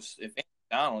close. If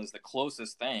Donald is the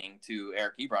closest thing to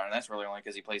Eric Ebron, and that's really only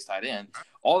because he plays tight end.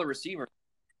 All the receivers,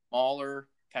 smaller,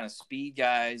 kind of speed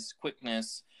guys,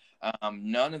 quickness.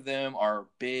 None of them are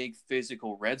big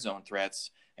physical red zone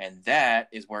threats, and that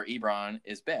is where Ebron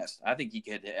is best. I think he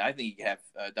could have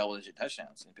double-digit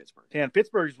touchdowns in Pittsburgh. Yeah, and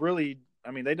Pittsburgh's really,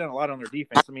 I mean, they've done a lot on their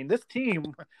defense. I mean, this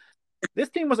team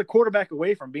was a quarterback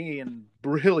away from being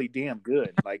really damn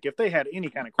good. Like, if they had any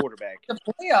kind of quarterback, the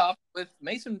playoff with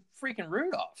Mason freaking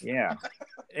Rudolph. Yeah,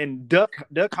 and Duck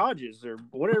Hodges or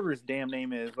whatever his damn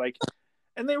name is, like,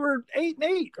 and they were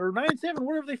 8-8 or 9-7,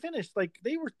 wherever they finished. Like,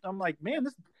 they were. I'm like, man,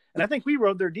 this. And I think we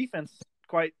rode their defense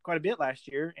quite a bit last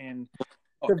year, and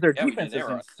their defense is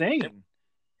insane.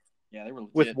 They were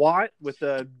legit. With Watt, with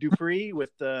Dupree,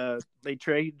 with they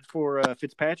trade for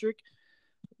Fitzpatrick.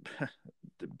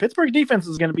 Pittsburgh defense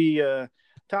is going to be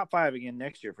top 5 again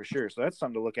next year for sure. So that's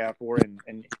something to look out for.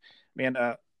 And man,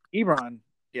 Ebron,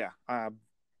 yeah.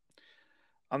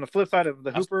 On the flip side of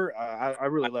the Hooper, I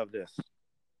really love this.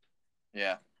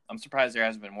 Yeah, I'm surprised there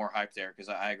hasn't been more hype there because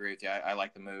I agree with you. I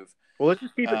like the move. Well, let's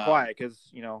just keep it quiet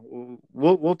because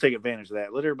we'll take advantage of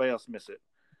that. Let everybody else miss it.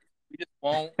 We just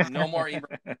won't. No more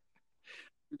Ebron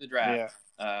through the draft.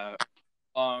 Yeah.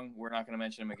 We're not going to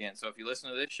mention him again. So if you listen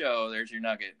to this show, there's your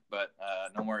nugget. But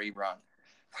no more Ebron.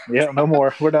 Yeah, no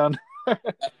more. We're done. We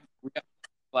got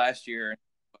last year.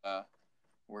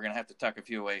 We're going to have to tuck a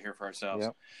few away here for ourselves.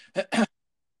 Yep.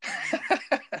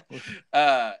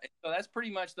 So that's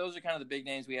pretty much, those are kind of the big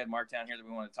names we had marked down here that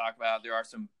we want to talk about. There are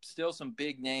still some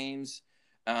big names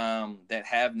that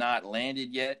have not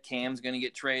landed yet. Cam's going to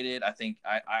get traded. I think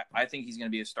he's going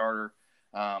to be a starter.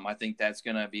 I think that's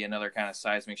going to be another kind of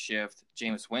seismic shift.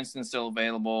 Jameis Winston's still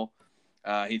available.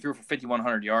 He threw for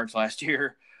 5,100 yards last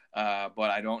year, but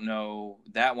I don't know.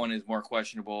 That one is more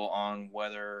questionable on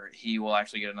whether he will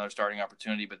actually get another starting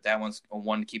opportunity. But that one's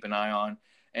one to keep an eye on.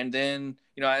 And then,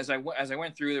 as I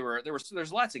went through,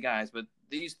 there's lots of guys, but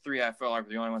these three I felt like were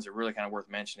the only ones that are really kind of worth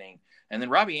mentioning. And then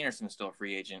Robbie Anderson is still a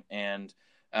free agent, and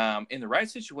in the right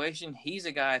situation, he's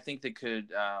a guy I think that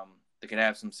could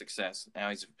have some success. Now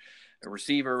he's a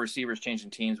receiver. Receivers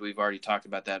changing teams. We've already talked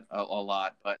about that a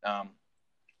lot, but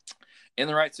in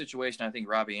the right situation, I think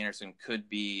Robbie Anderson could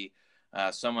be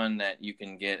someone that you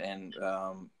can get and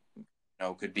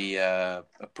could be a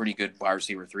pretty good wide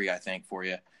receiver 3, I think, for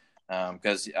you,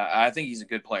 because I think he's a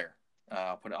good player.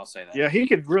 I'll say that. Yeah, he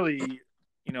could really,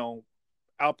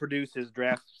 outproduce his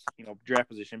draft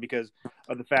position because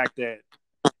of the fact that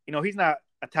he's not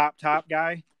a top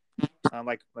guy,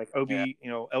 like Obi,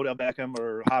 Odell Beckham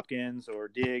or Hopkins or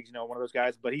Diggs, one of those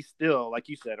guys. But he's still, like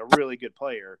you said, a really good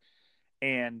player,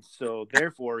 and so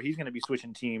therefore he's going to be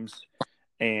switching teams,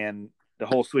 and the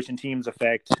whole switching teams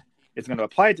effect is going to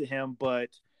apply to him. But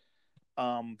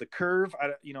the curve,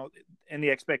 and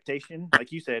the expectation,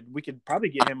 like you said, we could probably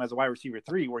get him as a wide receiver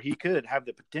 3, where he could have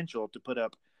the potential to put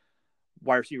up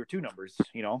wide receiver 2 numbers,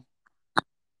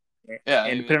 Yeah,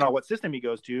 and depending on what system he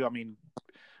goes to, I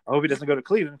hope he doesn't go to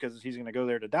Cleveland because he's going to go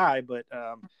there to die. But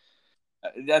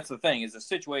that's the thing, is the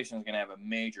situation is going to have a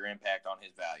major impact on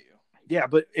his value. Yeah,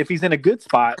 but if he's in a good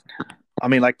spot,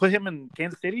 like put him in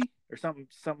Kansas City or something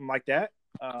like that.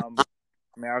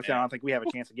 Obviously, I don't think we have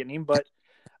a chance of getting him, but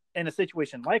in a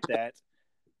situation like that,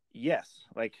 yes.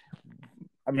 I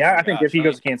think if he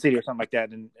goes to Kansas City or something like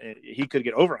that, then he could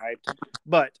get overhyped.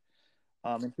 But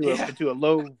into a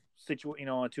low situation,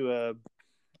 into a,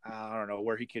 I don't know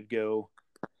where he could go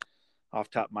off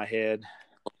the top of my head.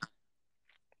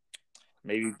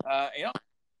 Maybe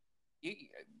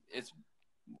it's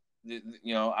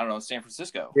I don't know, San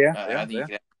Francisco. I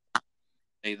think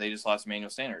they just lost Emmanuel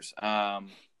Sanders. I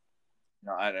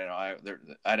don't know.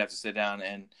 I'd have to sit down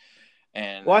and.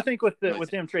 Well, I think with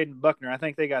them trading Buckner, I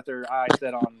think they got their eyes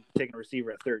set on taking a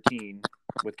receiver at 13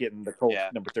 with getting the Colts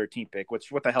number 13 pick.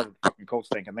 Which, what the hell is the fucking Colts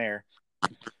thinking there?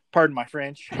 Pardon my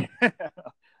French.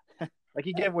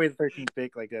 He gave away the 13th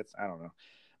pick. That's, I don't know,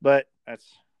 but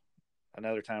that's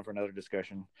another time for another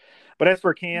discussion. But as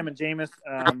for Cam and Jameis,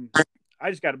 I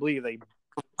just got to believe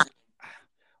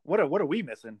what are we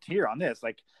missing here on this?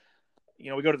 We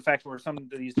go to the fact where some of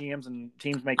these teams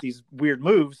make these weird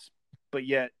moves, but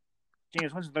yet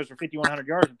Jameis Winston throws for 5,100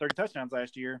 yards and 30 touchdowns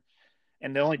last year.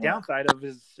 And the only downside of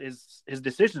his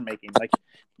decision making,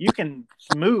 you can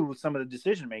smooth some of the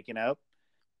decision making up.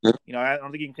 I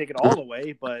don't think you can take it all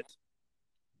away, but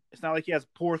it's not like he has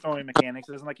poor throwing mechanics.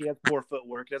 It doesn't like he has poor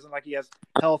footwork. It doesn't like he has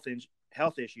health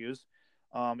issues.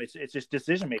 It's just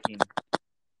decision making,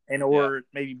 or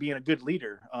maybe being a good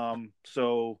leader. And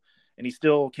he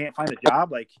still can't find a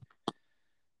job.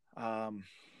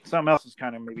 Something else is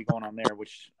kind of maybe going on there,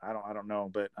 which I don't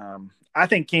know. But I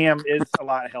think Cam is a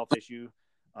lot of health issue.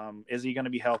 Is he going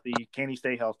to be healthy? Can he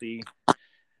stay healthy?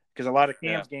 Because a lot of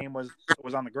Cam's game was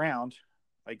on the ground,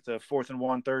 the 4th and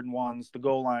 1, 3rd and 1s, the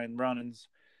goal line run-ins.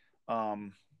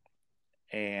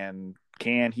 And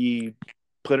can he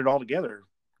put it all together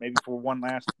maybe for one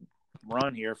last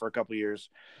run here for a couple of years?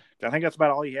 I think that's about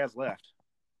all he has left.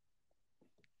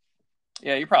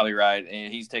 Yeah, you're probably right.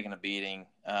 He's taking a beating.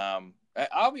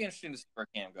 I'll be interested to see where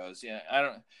Cam goes. Yeah,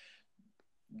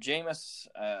 Jameis,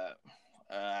 I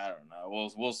don't know.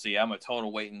 We'll see. I'm a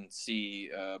total wait and see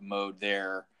mode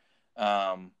there.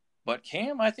 But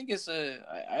Cam, I think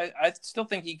I still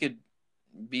think he could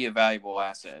be a valuable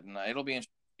asset, and it'll be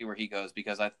interesting to see where he goes,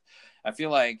 because I feel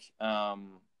like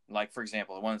for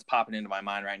example, the one that's popping into my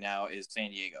mind right now is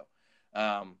San Diego,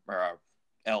 or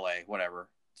LA, whatever,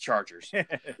 Chargers.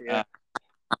 Yeah.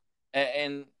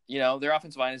 And their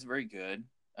offensive line is very good,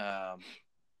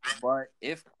 but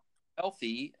if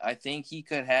healthy, I think he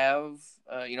could have,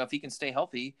 if he can stay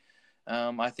healthy,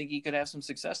 I think he could have some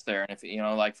success there. And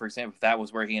if for example, if that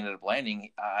was where he ended up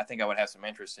landing, I think I would have some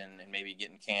interest in maybe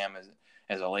getting Cam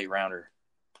as a late rounder.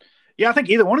 Yeah, I think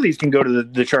either one of these can go to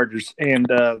the Chargers, and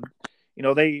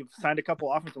they signed a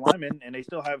couple offensive linemen, and they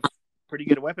still have pretty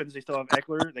good weapons. They still have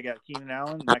Eckler, they got Keenan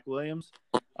Allen, Mike Williams.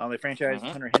 They franchised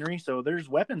Hunter Henry, so there's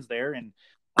weapons there. And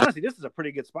honestly, this is a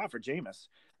pretty good spot for Jameis.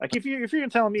 If you're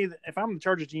telling me that if I'm the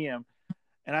Chargers GM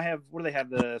and I have, what do they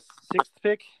have, the 6th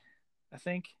pick? I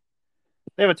think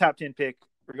they have a top 10 pick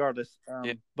regardless.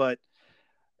 But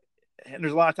And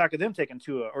there's a lot of talk of them taking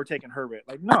Tua or taking Herbert.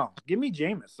 Like, no, give me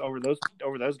Jameis over those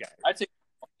guys. I'd take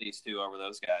these two over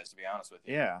those guys, to be honest with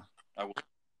you. Yeah. I would.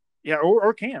 Yeah,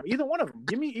 or Cam. Either one of them.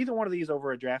 Give me either one of these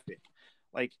over a draft pick.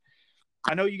 Like,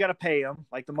 I know you got to pay them.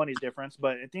 Like, the money's difference.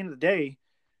 But at the end of the day,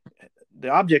 the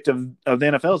object of the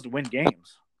NFL is to win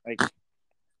games. Like,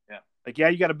 yeah,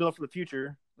 you got to build for the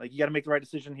future. Like, you got to make the right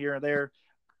decision here or there.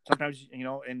 Sometimes,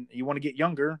 and you want to get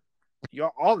younger.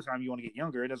 All the time you want to get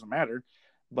younger. It doesn't matter.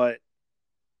 But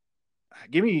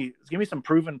give me some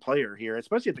proven player here,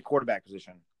 especially at the quarterback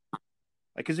position.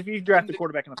 Like, because if you draft the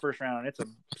quarterback in the first round and it's a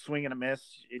swing and a miss,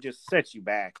 it just sets you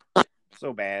back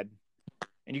so bad.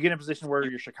 And you get in a position where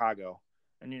you're Chicago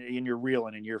and you're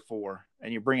reeling in year 4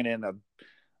 and you're bringing in a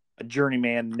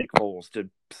journeyman Nick Foles to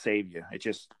save you. It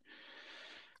just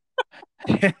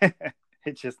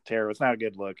it's just terrible. It's not a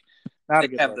good look. Not a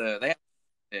good look. They have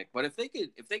the pick, but if they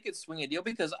could swing a deal,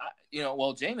 because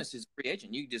Jameis is a free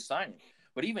agent, you just sign him.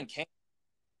 But even Cam,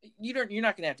 you're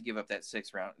not going to have to give up that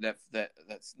 6th round.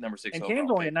 That's number 6. And Cam's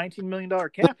only a $19 million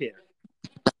cap hit.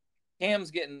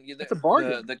 Cam's getting that's a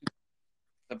bargain.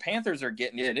 The Panthers are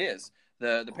getting it is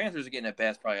the Panthers are getting at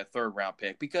best probably a 3rd round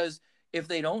pick, because if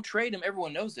they don't trade him,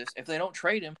 everyone knows this. If they don't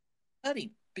trade him, cut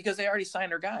him, because they already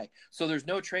signed their guy. So there's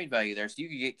no trade value there. So you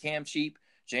could get Cam cheap.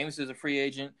 Jameis is a free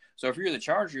agent. So if you're the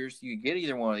Chargers, you get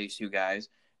either one of these two guys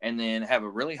and then have a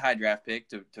really high draft pick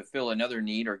to fill another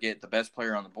need or get the best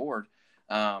player on the board.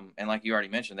 And like you already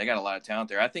mentioned, they got a lot of talent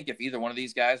there. I think if either one of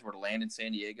these guys were to land in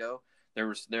San Diego,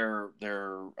 they're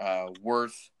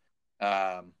worth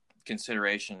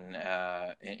consideration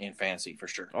in fantasy for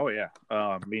sure. Oh yeah,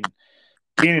 I mean,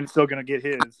 Keenan's still going to get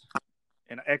his,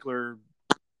 and Eckler.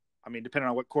 I mean, depending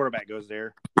on what quarterback goes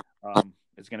there,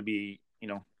 it's going to be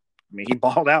he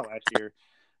balled out last year.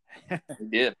 He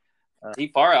did. He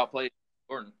far outplayed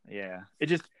Jordan. Yeah, it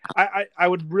just I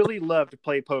would really love to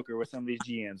play poker with some of these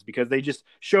GMs, because they just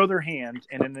show their hand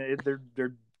and then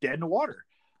they're dead in the water.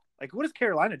 Like, what is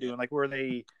Carolina doing? Like, where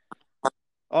they,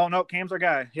 oh no, Cam's our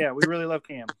guy. Yeah, we really love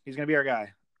Cam. He's gonna be our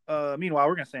guy. Meanwhile,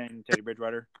 we're gonna sign Teddy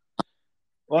Bridgewater.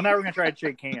 Well, now we're gonna try to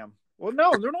trade Cam. Well,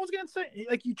 no one's gonna say,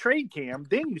 like, you trade Cam,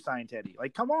 then you sign Teddy.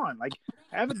 Like, come on, like,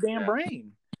 have a damn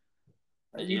brain.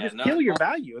 You kill your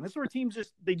value, and this is where teams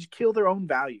just kill their own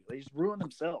value. They just ruin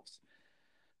themselves.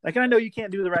 Like, and I know you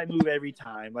can't do the right move every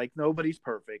time. Like, nobody's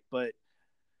perfect, but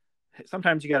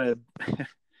sometimes you gotta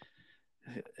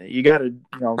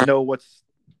know what's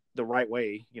the right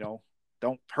way.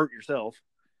 Don't hurt yourself.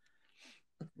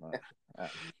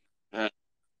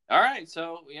 All right,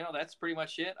 so that's pretty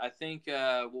much it. I think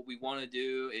what we want to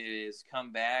do is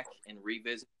come back and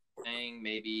revisit the thing.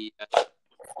 Maybe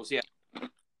we'll see.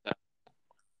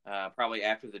 Probably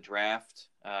after the draft,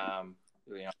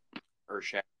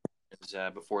 Earth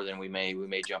before then we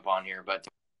may jump on here, but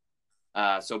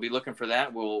so be looking for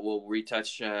that. We'll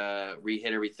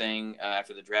re-hit everything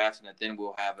after the draft, and then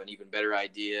we'll have an even better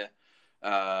idea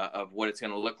of what it's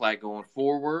going to look like going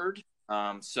forward.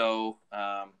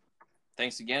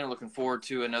 Thanks again. Looking forward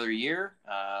to another year.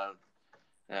 I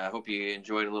hope you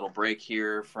enjoyed a little break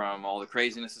here from all the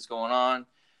craziness that's going on.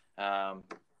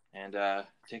 And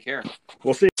take care.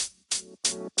 We'll see.